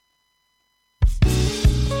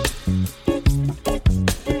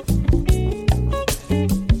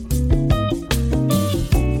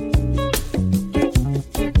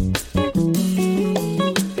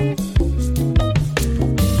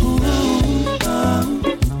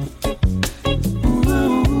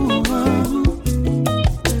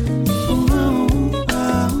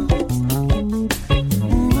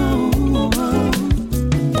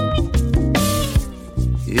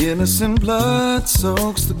innocent blood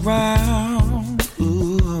soaks the ground.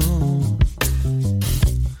 Ooh.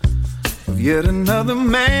 Of yet another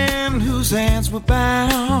man whose hands were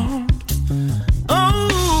bound.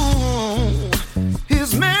 Oh,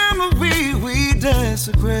 his memory we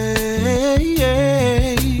desecrate.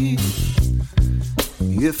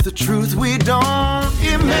 If the truth we don't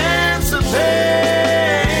emancipate,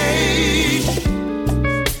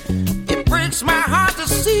 it breaks my heart to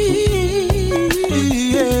see,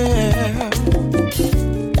 yeah,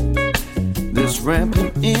 this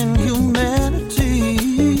rampant inhumanity.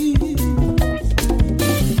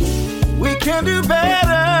 We can do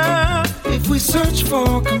better if we search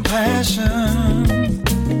for compassion.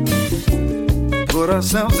 Put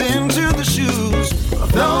ourselves into the shoes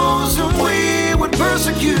of those whom we would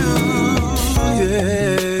persecute,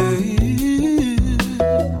 yeah.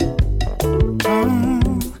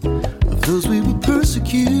 Of those we would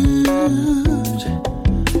persecute,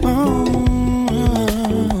 oh,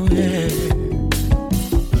 yeah.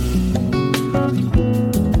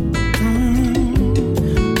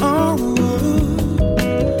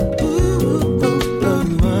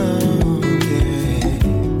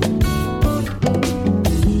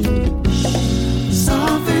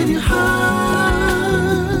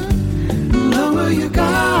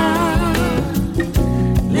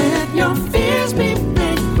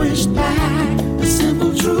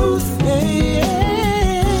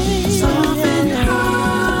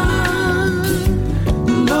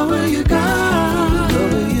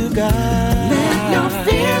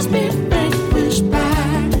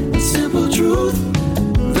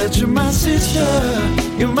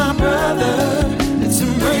 You're my brother. Let's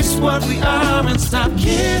embrace what we are and stop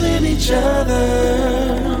killing each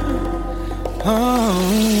other.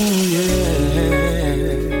 Oh, yeah.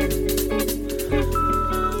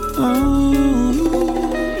 Oh, yeah.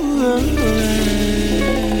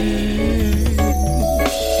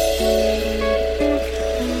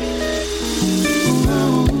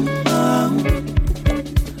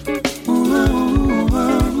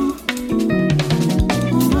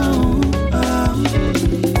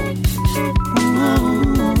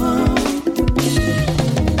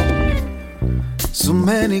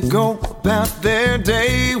 Many go about their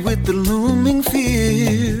day with the looming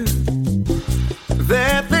fear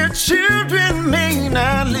that their children may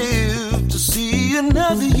not live to see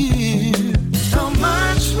another year. How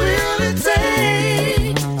much will it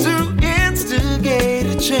take to instigate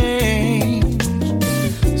a change?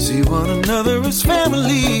 See one another as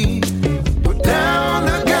family, put down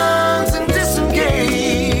the guns and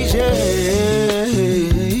disengage, yeah.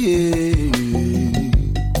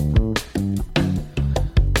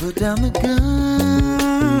 Down the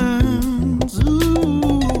guns,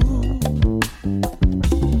 ooh.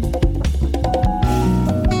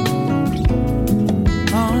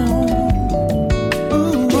 Oh,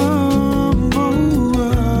 ooh, oh,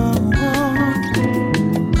 oh, oh.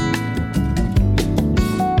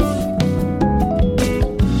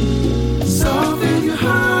 Soften your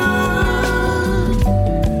heart,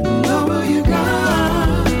 lower your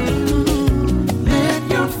guard.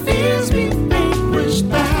 Let your fears be vanquished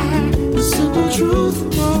by simple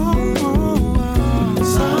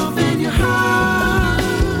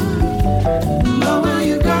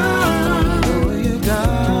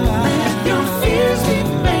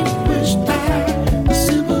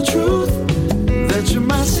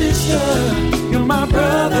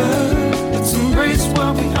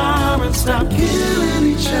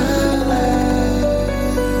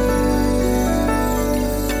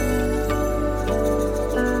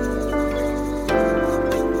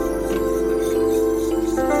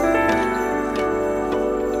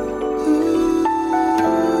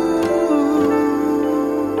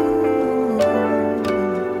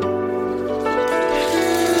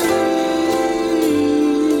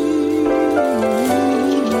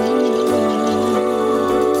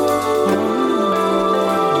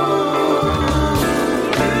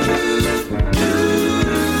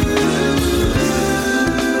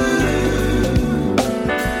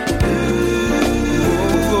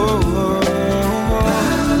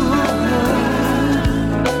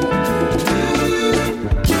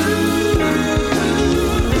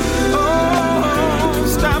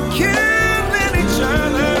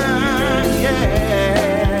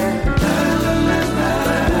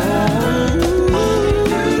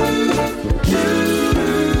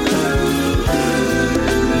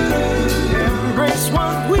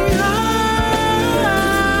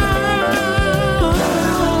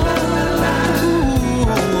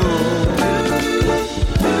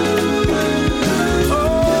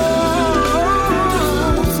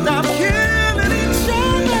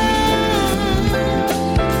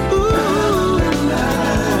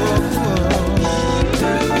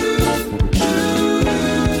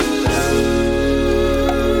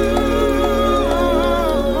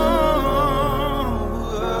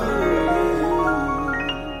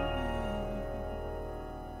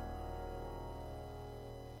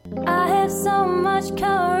I have so much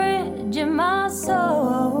courage in my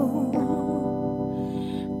soul.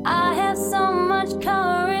 I have so much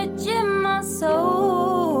courage in my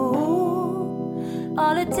soul.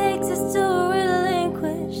 All it takes is to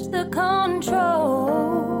relinquish the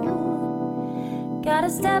control. Gotta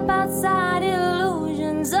step outside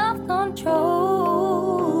illusions of control.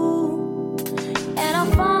 And I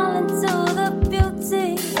fall into the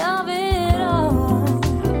beauty of it all.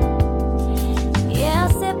 Yeah,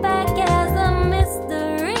 I sit back as the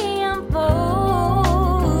mystery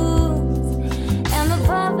unfolds. And the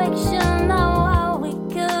perfection of what we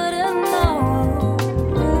couldn't know.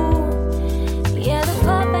 Yeah, the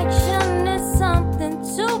perfection is something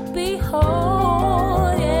to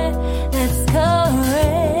behold. Yeah, that's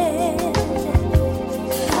courage.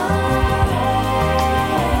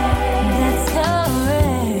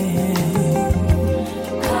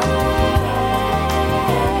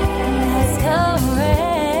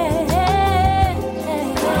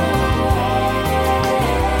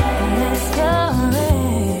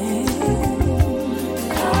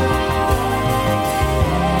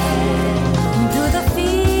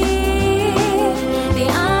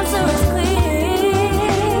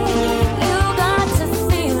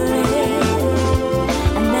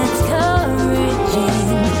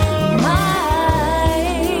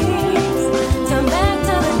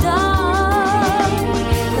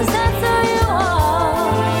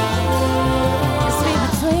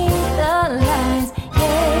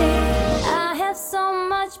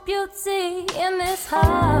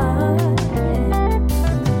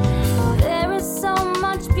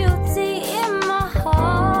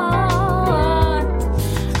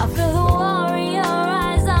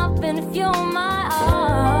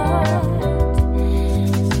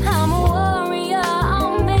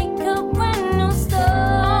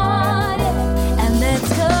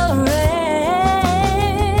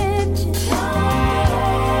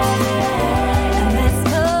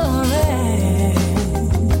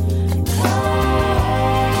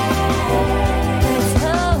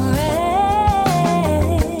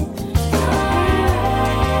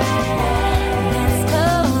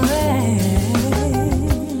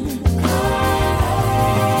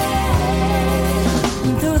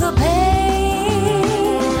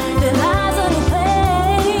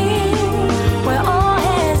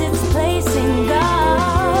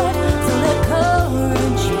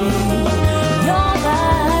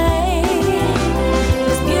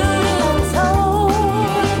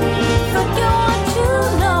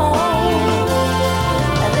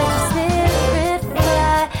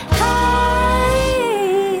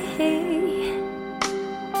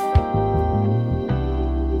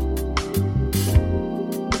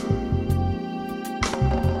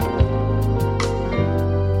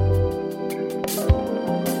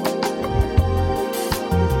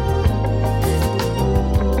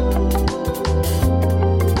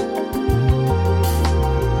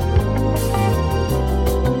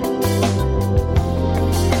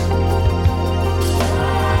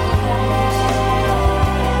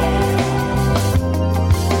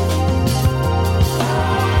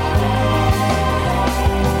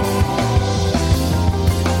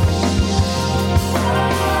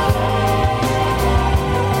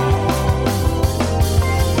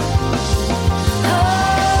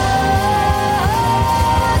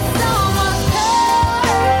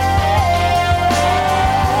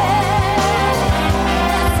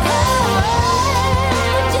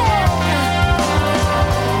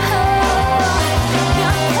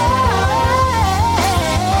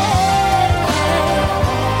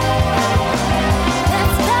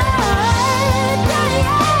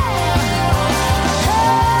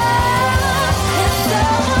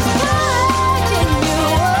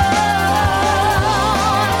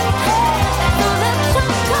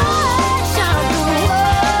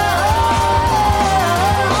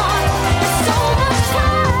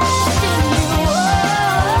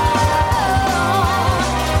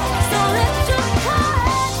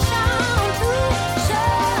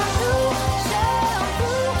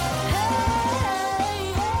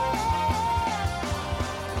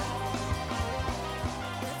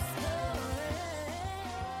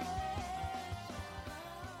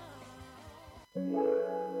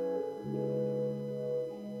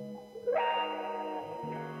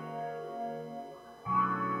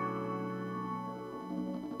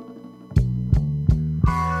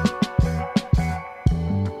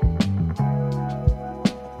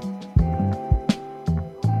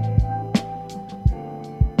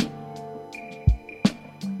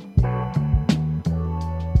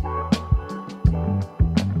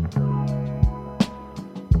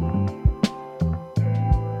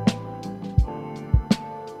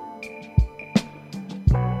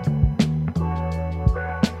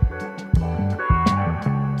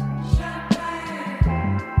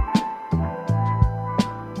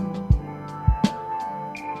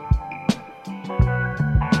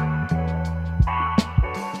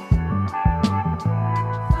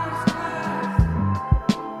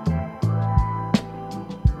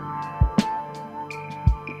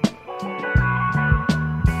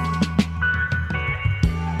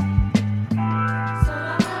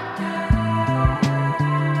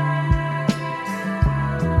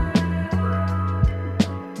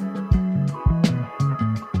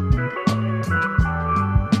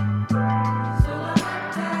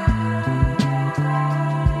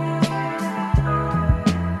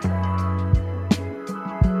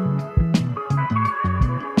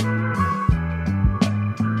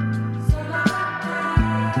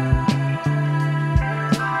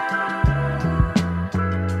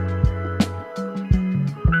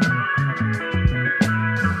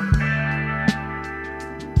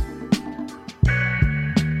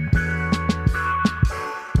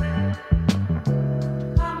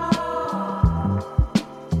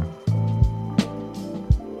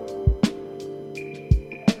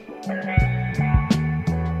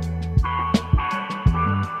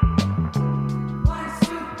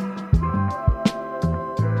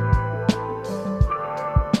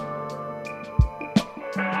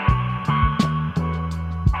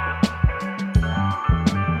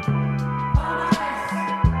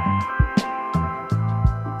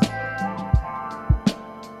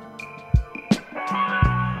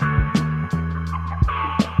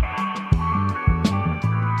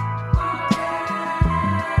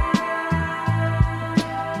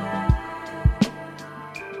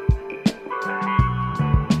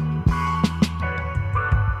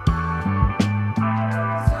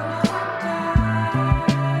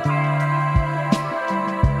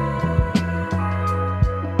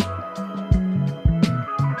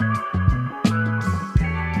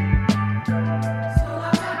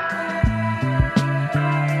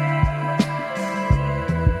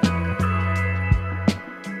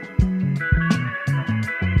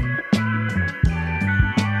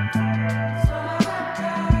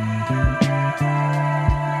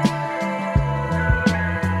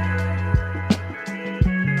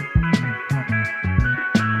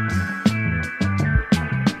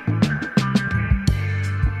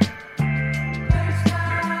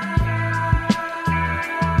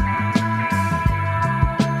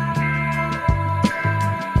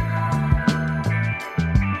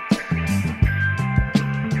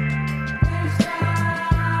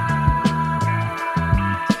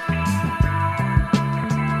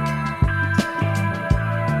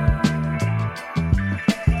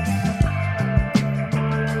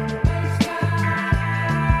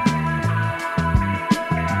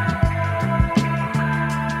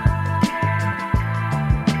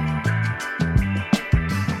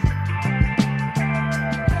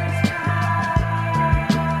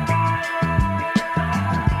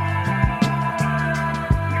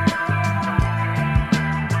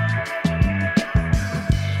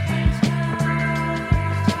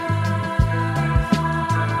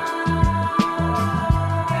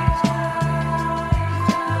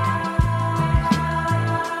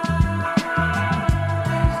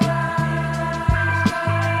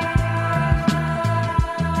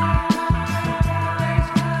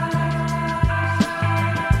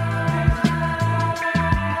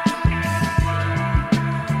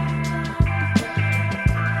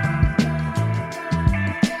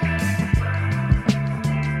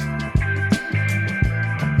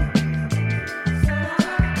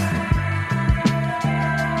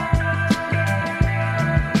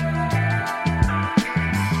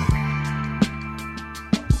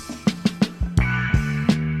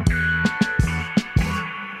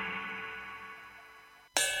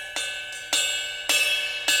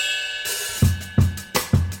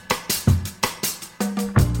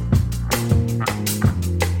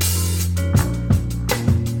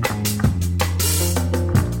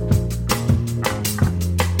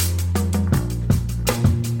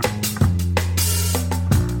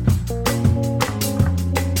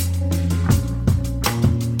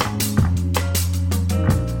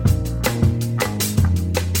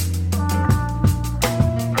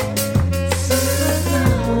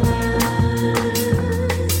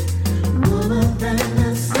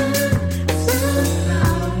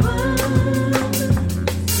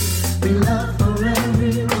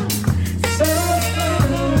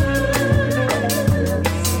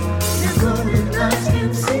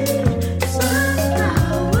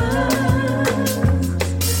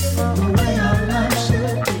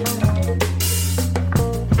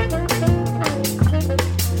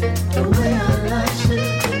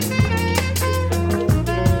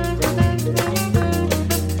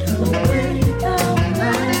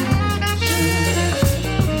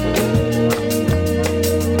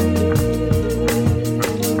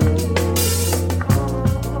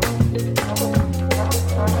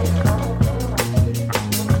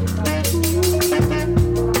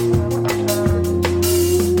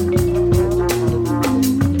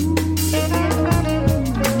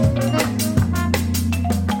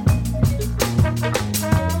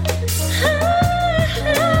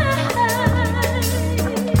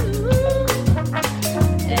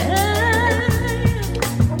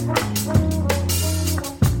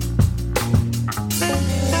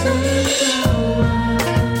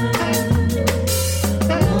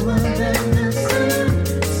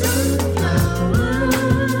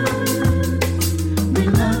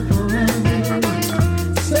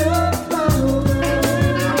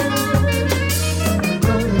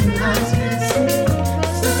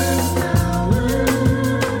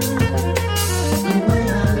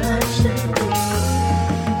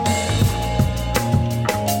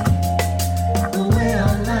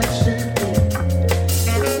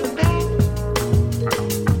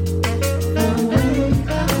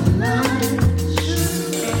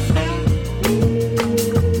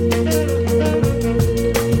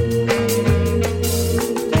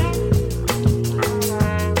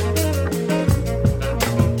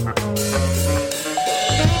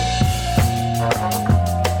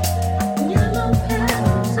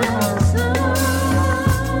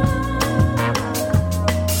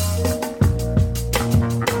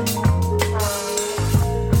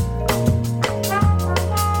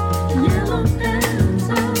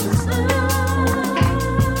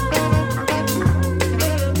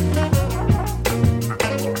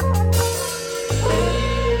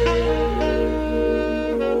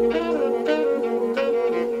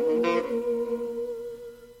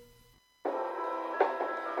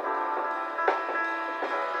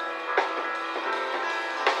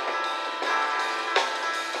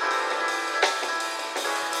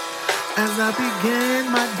 as I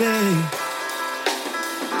began my day.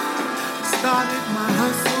 Started my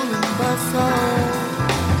hustle and bustle.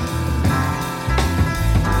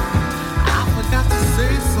 I forgot to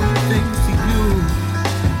say some things to you.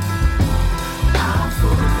 I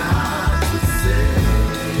forgot to say.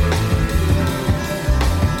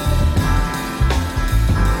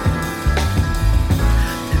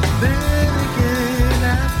 And then again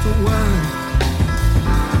afterward,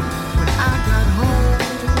 when I got home,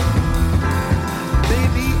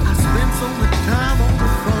 baby, I spent so much time on the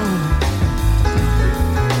phone.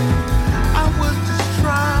 I was just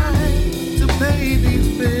trying to pay these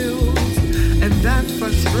bills, and that's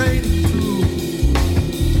frustrating too.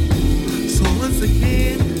 So once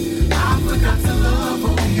again, I forgot to love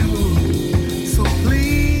on you. So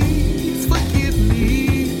please forgive me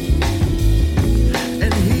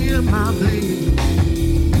and hear my plea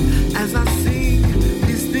as I sing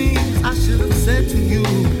these things I should have said to you.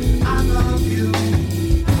 I love you.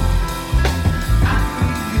 I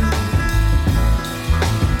need you.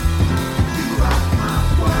 You rock my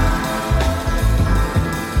world.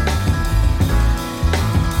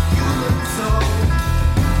 You look so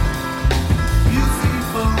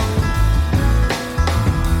beautiful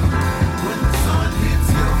when the sun hits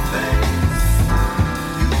your face.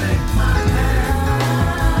 You make my day.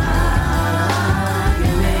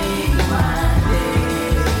 You make my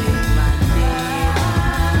day, my day.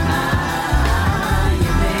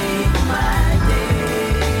 You make my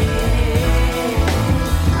day.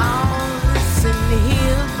 Oh, listen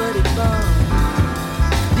here, buddy boy.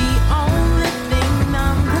 The only thing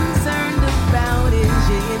I'm concerned about is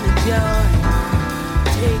your inner joy.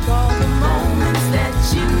 Take all the moments that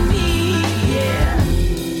you need, yeah.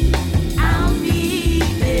 I'll be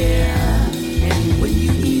there. And when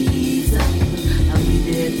you ease up, I'll be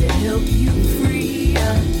there to help you free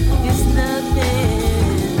up. It's nothing.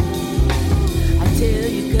 I tell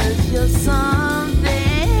you 'cause you're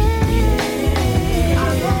something. I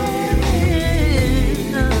love you.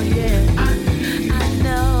 Oh, yeah.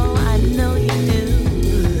 I know you do.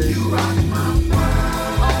 You rock my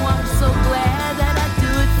world. Oh, I'm so glad that I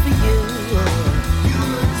do it for you. You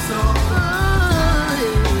look so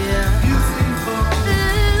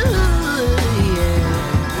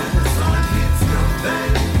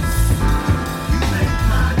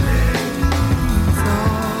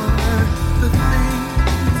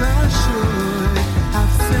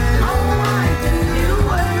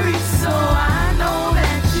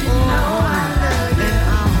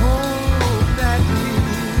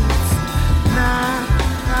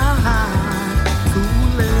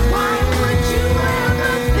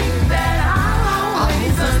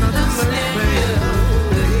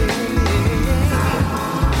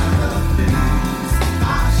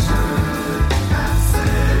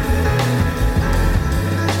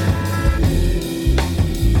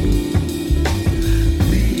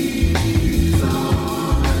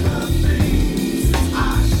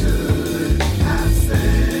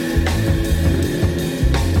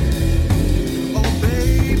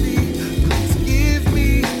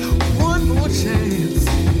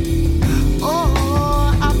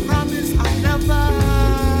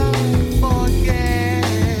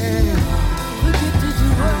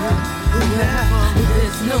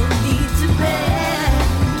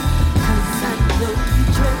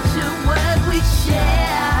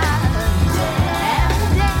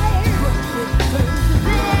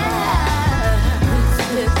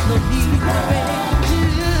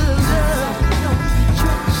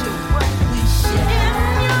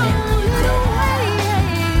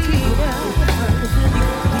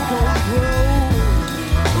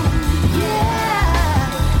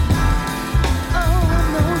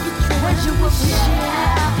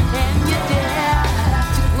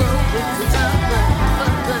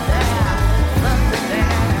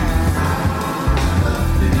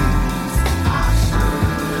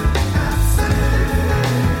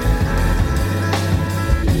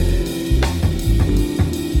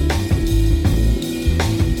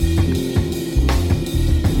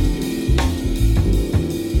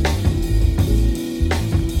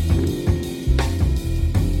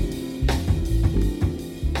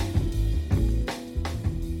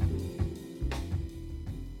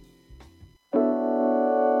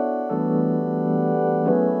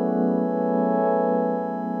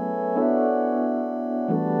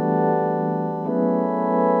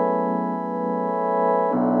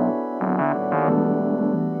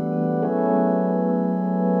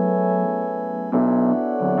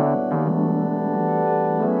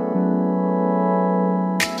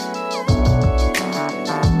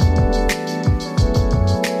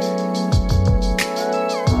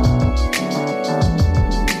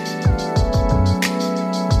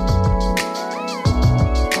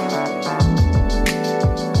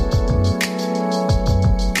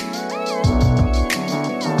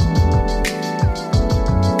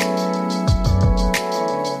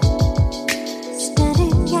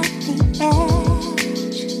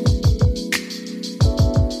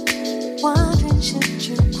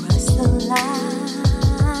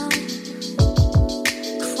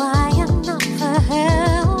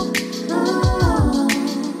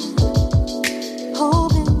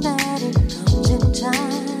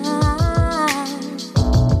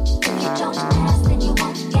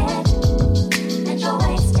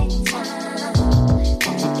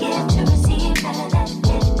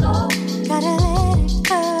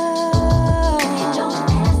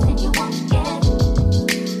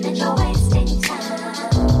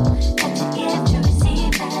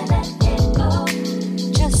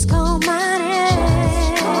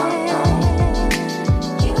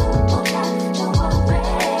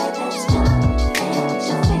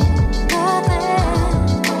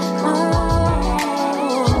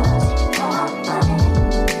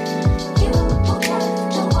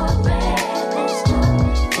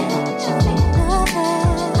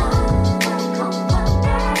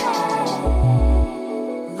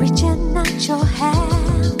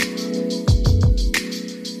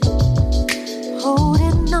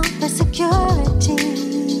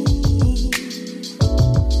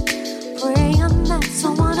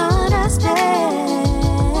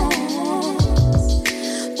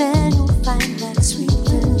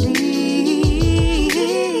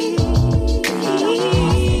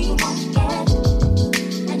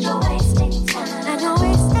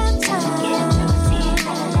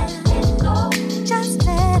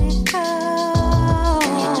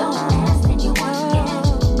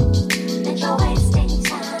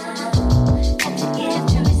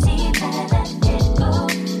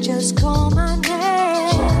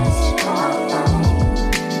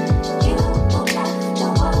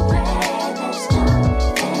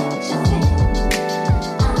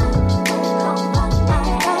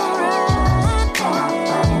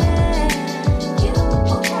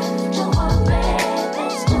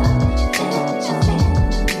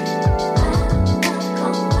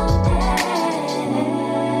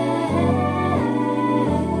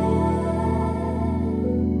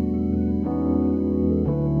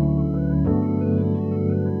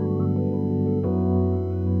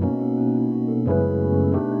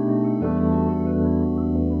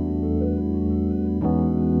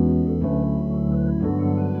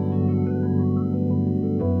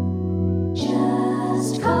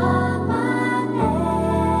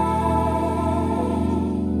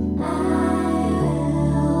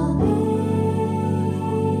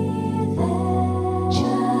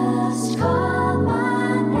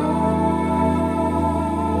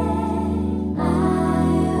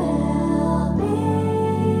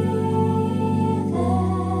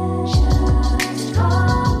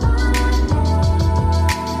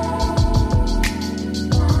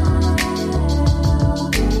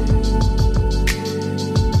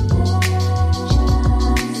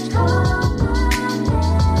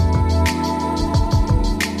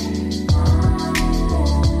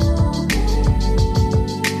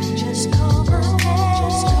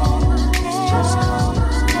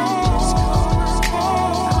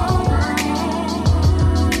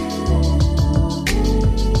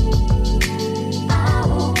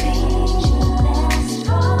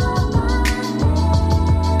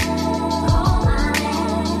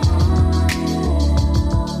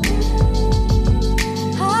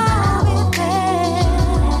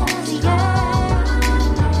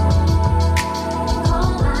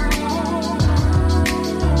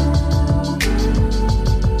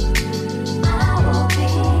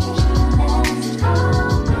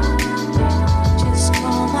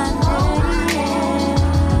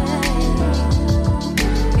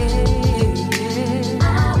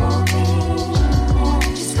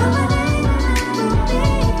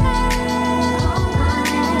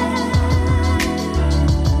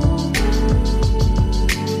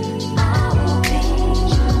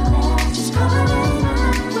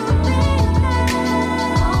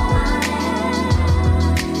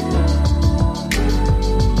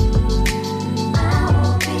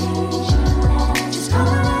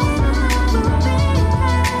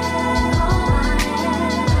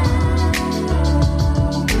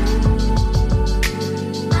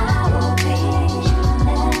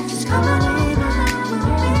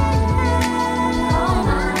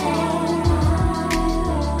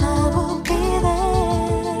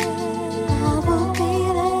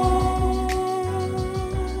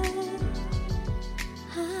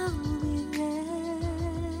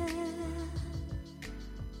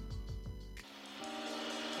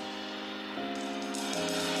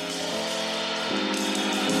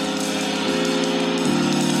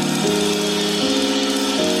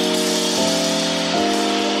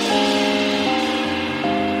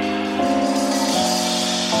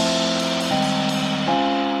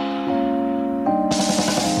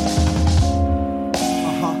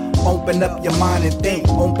Open up your mind and think,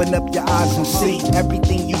 open up your eyes and see.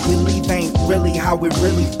 Everything you believe ain't really how it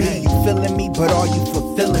really be. You feeling me, but are you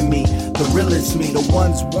fulfilling me? The real is me, the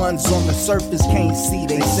ones on the surface can't see.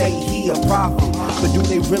 They say he a prophet, but do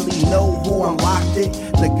they really know who unlocked it?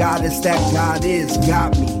 The goddess that God is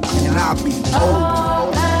got me, and I'll be open.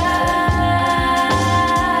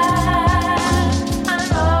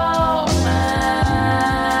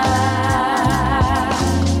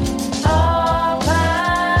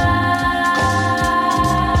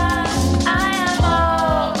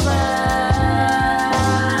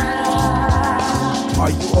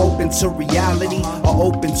 To reality or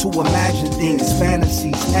open to imagine things,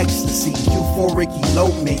 fantasies, ecstasy, euphoric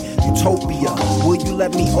elopement, utopia. Will you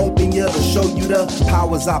let me open you to show you the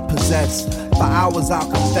powers I possess? For hours I'll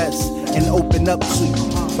confess and open up to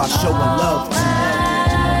you by showing love to you.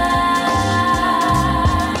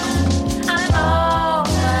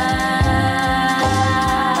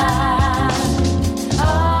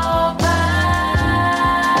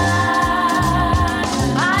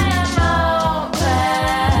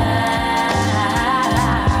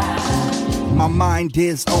 My mind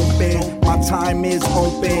is open, my time is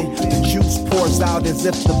open. The juice pours out as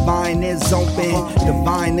if the vine is open.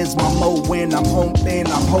 Divine is my mode when I'm open.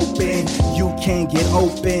 I'm hoping you can get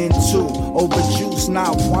open too. Over juice,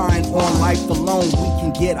 not wine. On life alone, we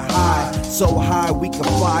can get high. So high we can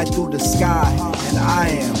fly through the sky. And I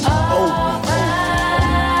am open.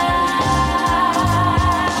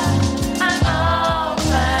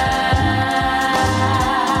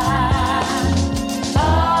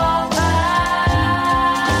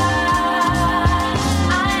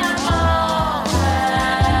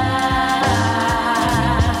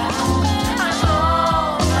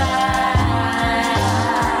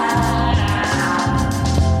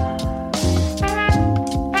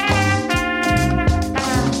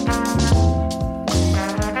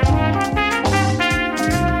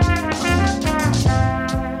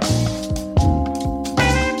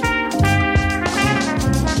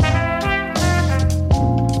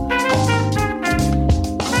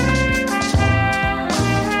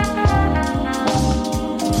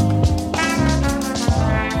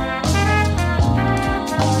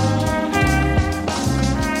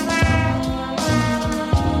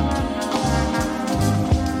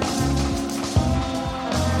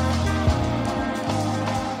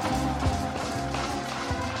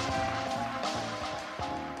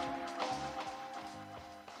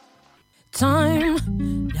 Time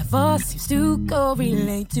never seems to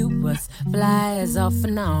correlate to us. Flies off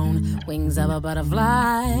and on, wings of a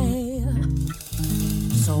butterfly.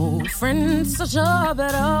 So friends, such a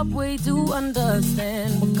better way to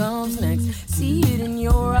understand what comes next. See it in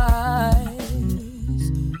your eyes.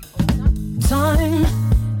 Time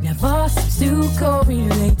never seems to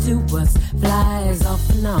correlate to us. Flies off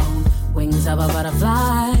and on, wings of a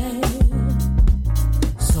butterfly.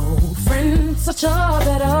 Friend, such a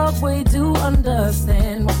better way to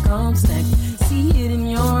understand what comes next. See it in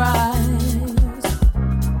your eyes.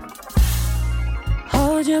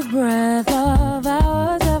 Hold your breath of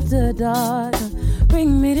hours after dark.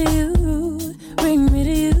 Bring me to you, bring me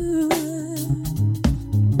to you.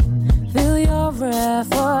 Feel your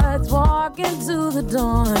efforts walk into the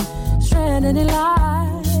dawn. Stranded in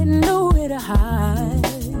light, nowhere to hide.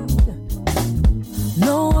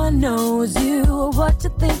 No one knows you or what you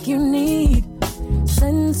think you need.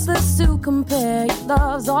 Senseless to compare, your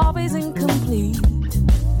love's always incomplete.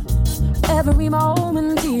 Every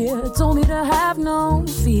moment here told me to have no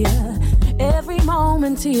fear. Every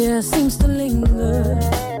moment here seems to linger.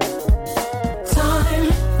 Time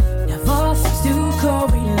never seems to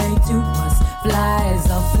correlate to us. Flies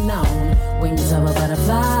off and on, wings of a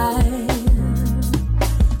butterfly.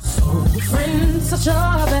 Friends, such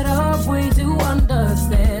a better way to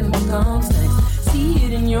understand what comes next. See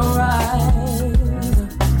it in your eyes.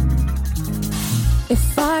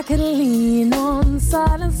 If I could lean on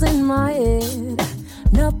silence in my head,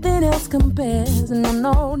 nothing else compares.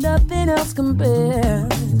 No, nothing else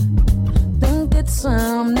compares. Think it's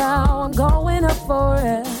time now, I'm going up for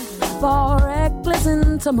it. For reckless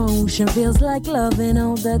into motion, feels like loving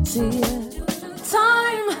all that's here.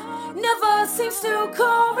 Time never seems to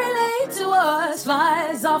correlate to us.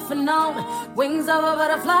 Flies off and on, wings of a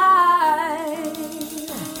butterfly.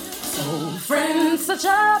 So friends, such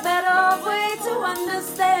a better way to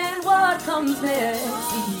understand what comes next.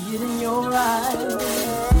 See it in your eyes.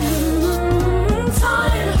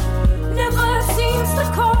 Time never seems to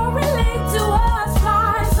correlate to us.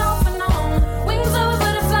 Flies off and on, wings of a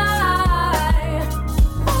butterfly.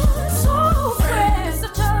 So friends,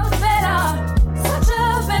 such a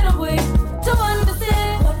better way to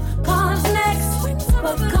understand what comes next.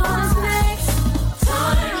 What comes next.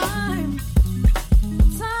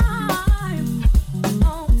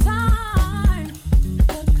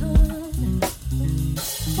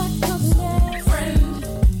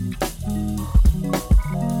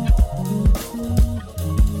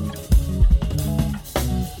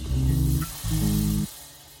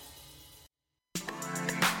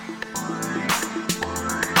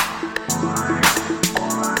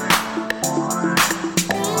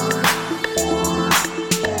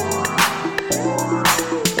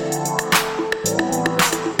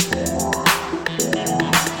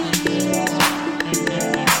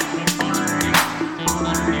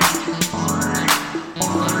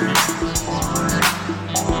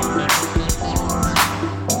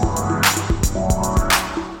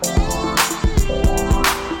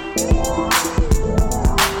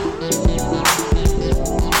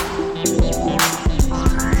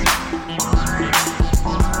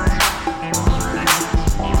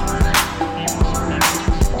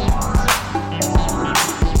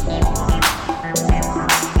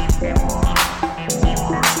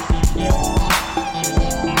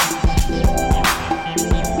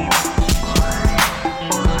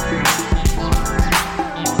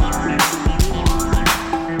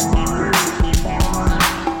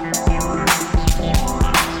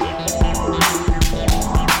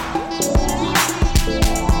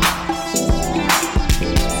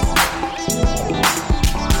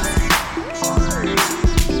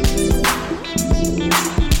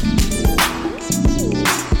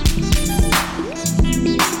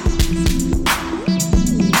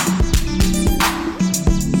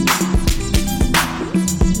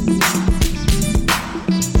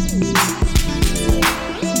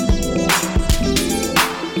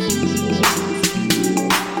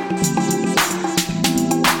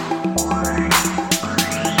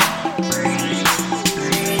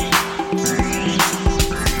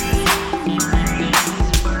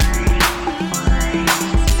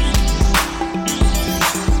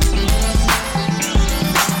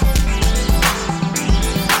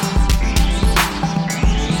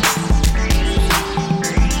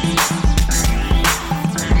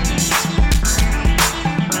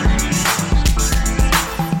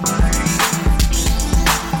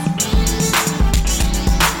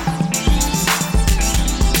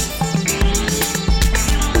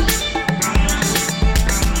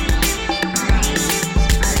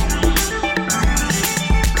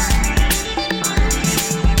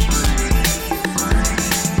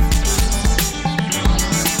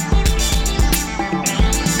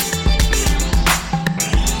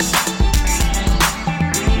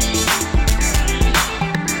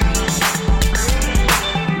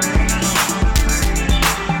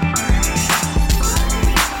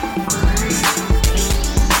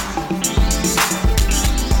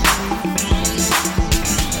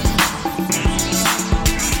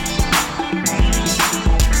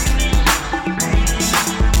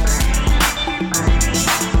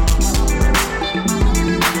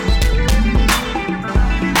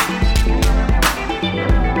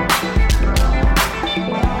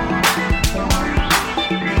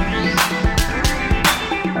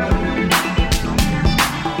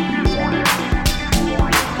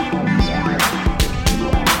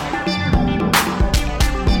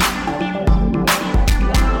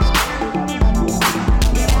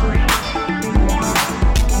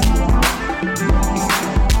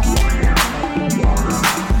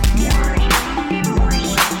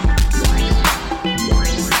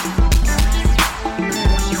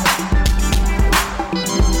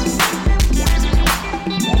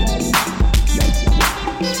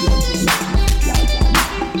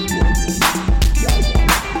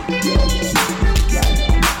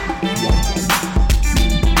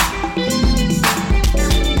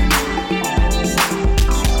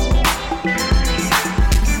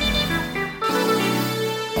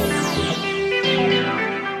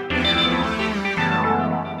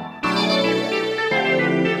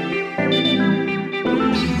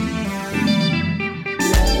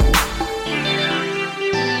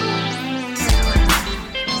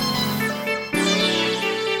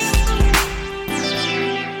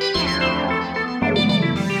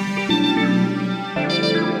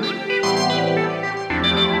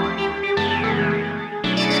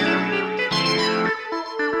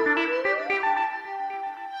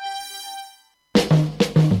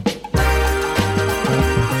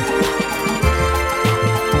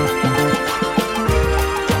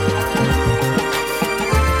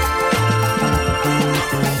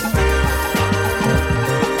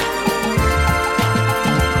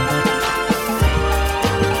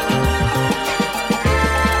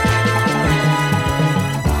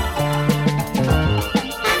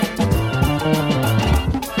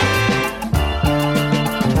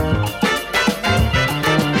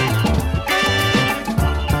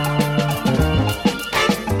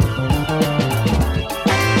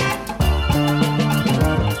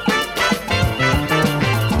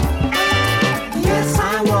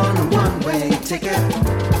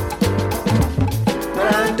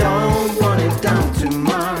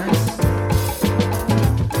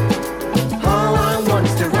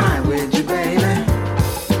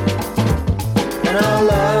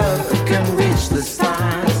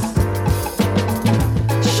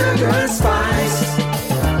 Sugar spice,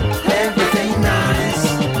 everything nice.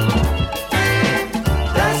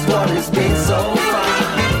 That's what it's been so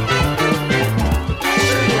far.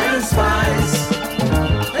 Sugar spice,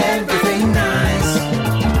 everything nice.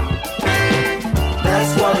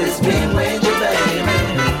 That's what it's been with you,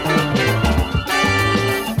 baby.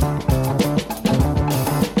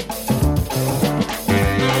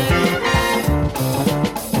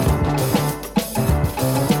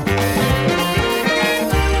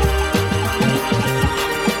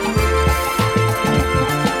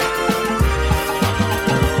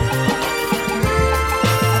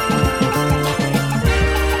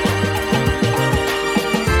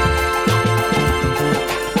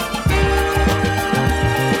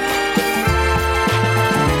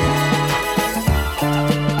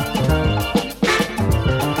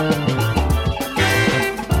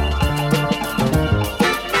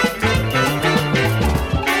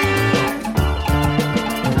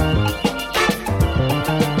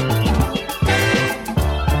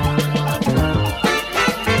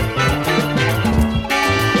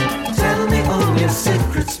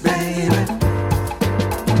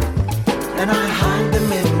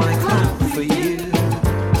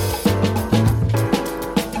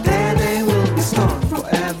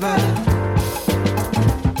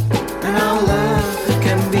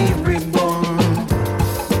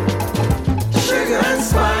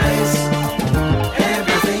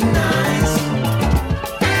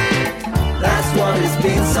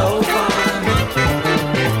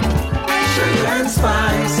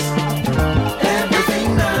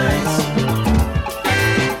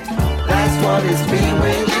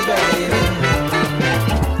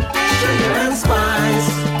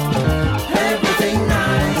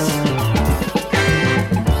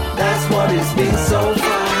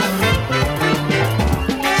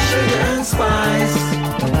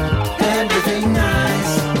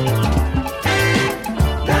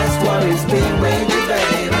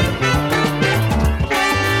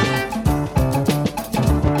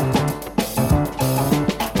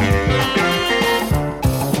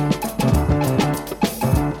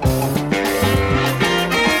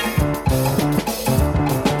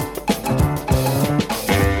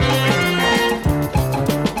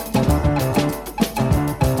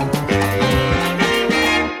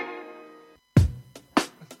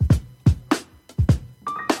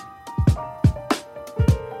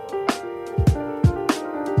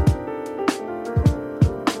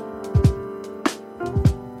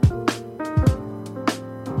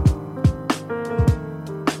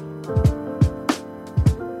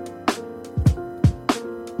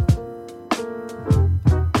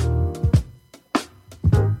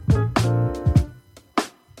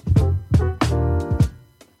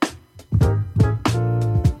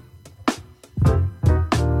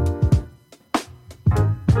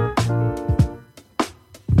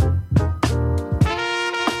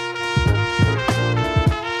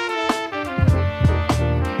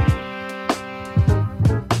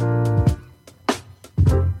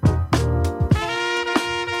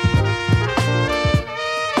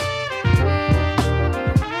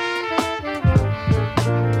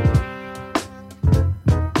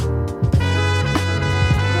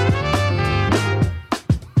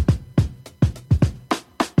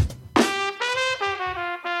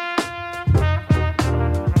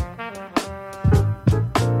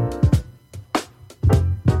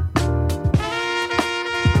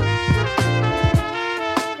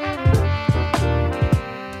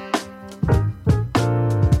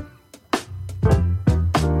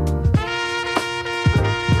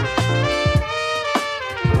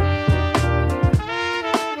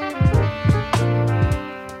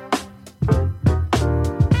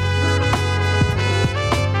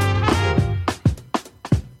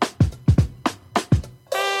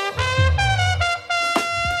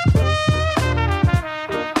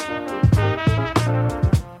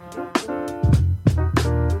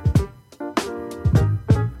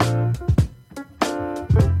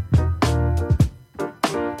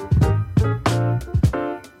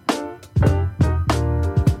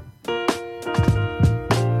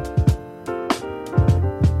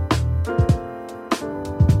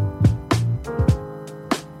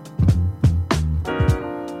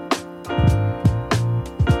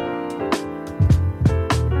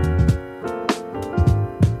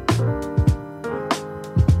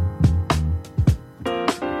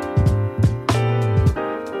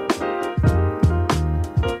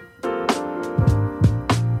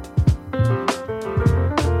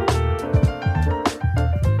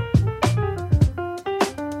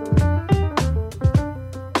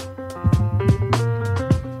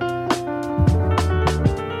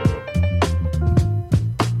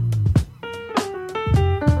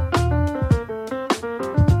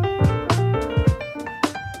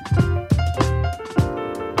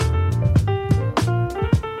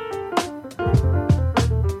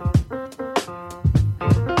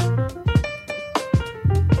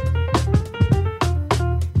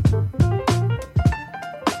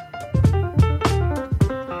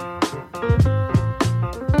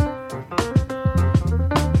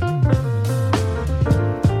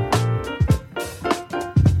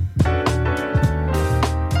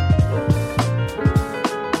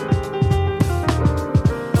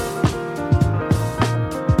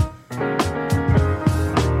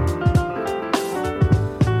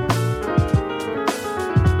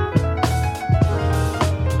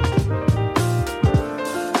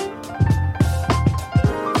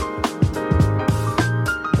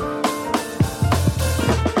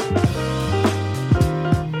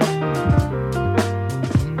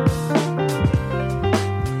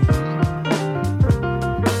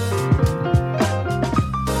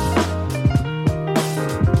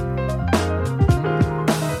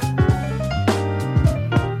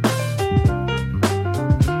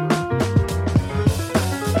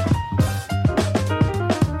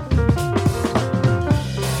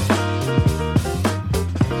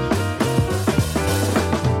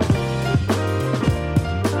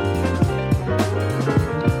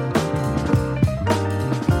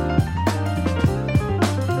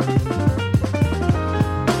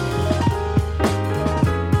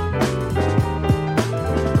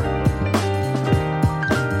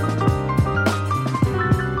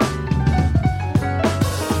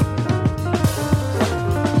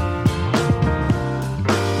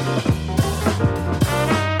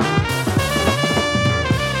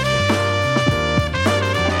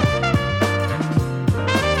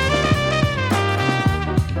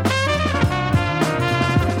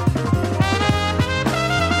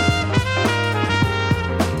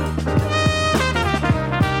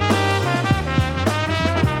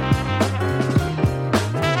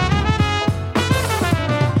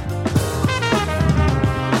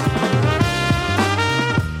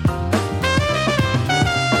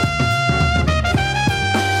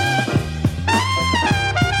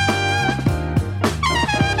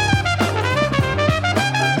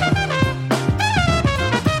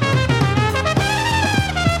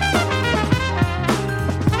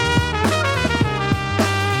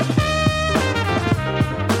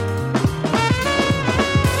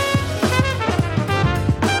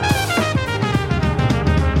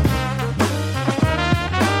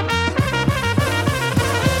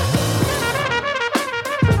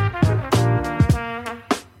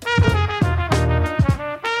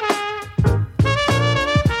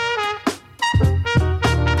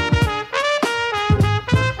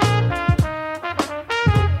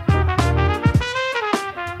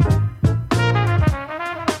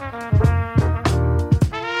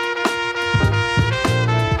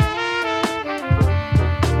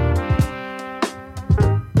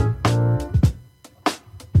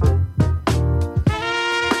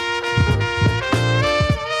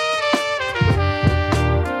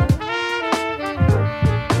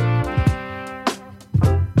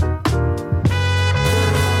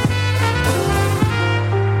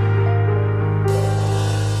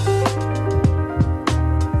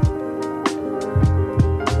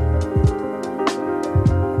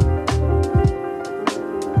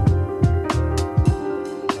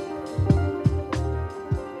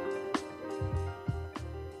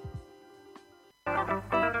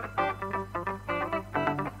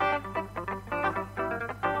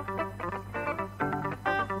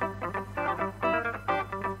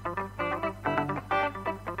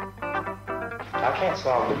 I can't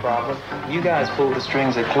solve the problem. You guys pull the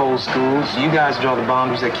strings that close schools. You guys draw the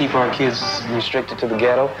boundaries that keep our kids restricted to the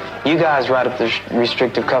ghetto. You guys write up the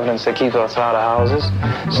restrictive covenants that keep us out of houses.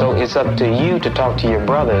 So it's up to you to talk to your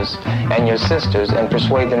brothers and your sisters and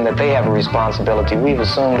persuade them that they have a responsibility. We've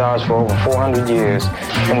assumed ours for over 400 years,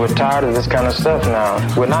 and we're tired of this kind of stuff now.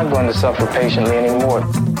 We're not going to suffer patiently anymore.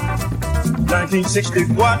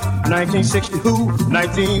 1960 what? 1960 who?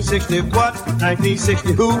 1960 what?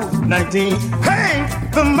 1960 who? 19. Hey,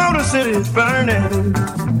 the Motor City's burning.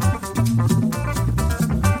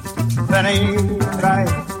 That ain't right.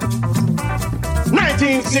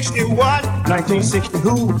 1960 what? 1960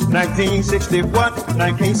 who? 1960 what?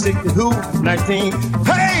 1960 who? 19.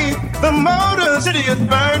 Hey, the Motor City is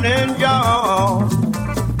burning, y'all.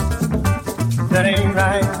 That ain't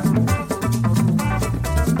right.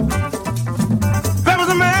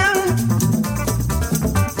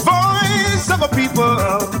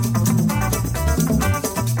 People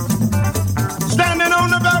standing on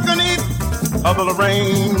the balcony of the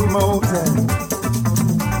Lorraine Motel.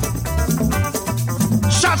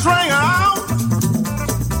 Shots rang out.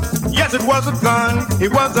 Yes, it was a gun. He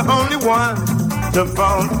was the only one to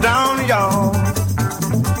fall down, y'all.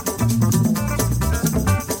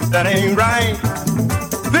 That ain't right.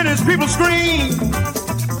 Then his people scream.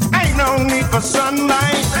 Ain't no need for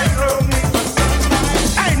sunlight. Ain't no need for sunlight.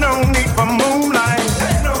 Ain't no need for moonlight.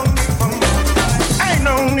 Ain't no need for moonlight. Ain't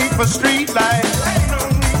no need for street lights. Ain't no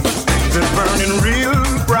need for street lights. It's burning real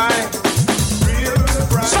bright. Real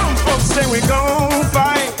bright. Some folks say we gon'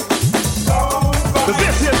 fight. Cause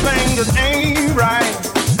this here thing just ain't right.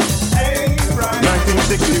 Ain't right.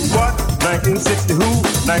 1960 what? 1960 who?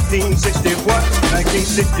 1960 what?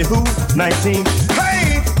 1960 who? 19.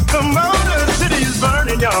 Hey, the Motor City is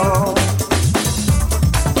burning, y'all.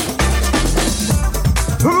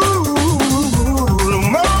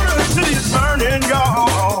 Burning,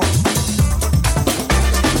 y'all.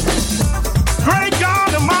 Great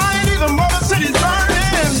God Almighty, the Motor City's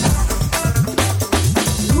burning.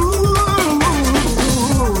 Ooh,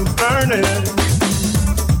 burning.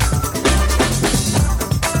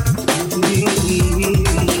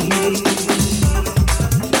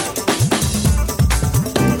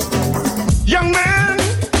 Young man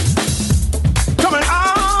coming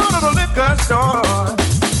out of the liquor store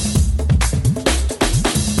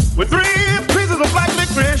with 3 pieces of black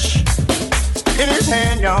licorice in his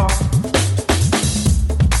hand, y'all.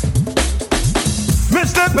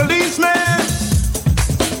 Mr. Policeman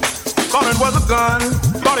thought it was a gun,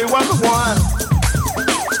 thought he was the one.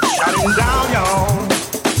 Shot him down, y'all.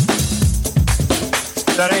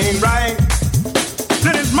 That ain't right.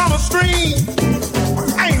 Then his mama screamed,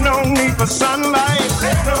 ain't no need for sunlight.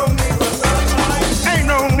 Ain't no need for sunlight. Ain't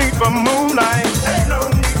no need for moonlight. Ain't no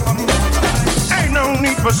need for moonlight. Ain't no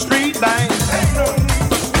need for street lights. Ain't no need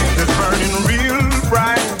for street lights. It's burning real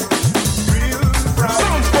bright. Real bright.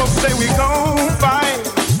 Some folks say we gon' fight.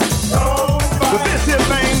 But this here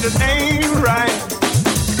thing just ain't right.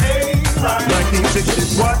 Ain't right.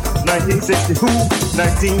 1960 what? 1960 who?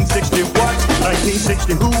 1960 what?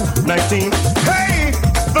 1960 who? 19. Hey,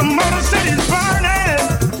 the Motor City's burning.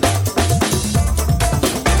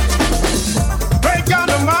 Break out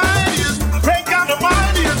the mind is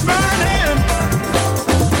burning.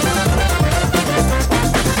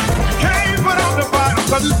 Can't put out the fire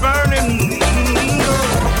 'cause it's burning.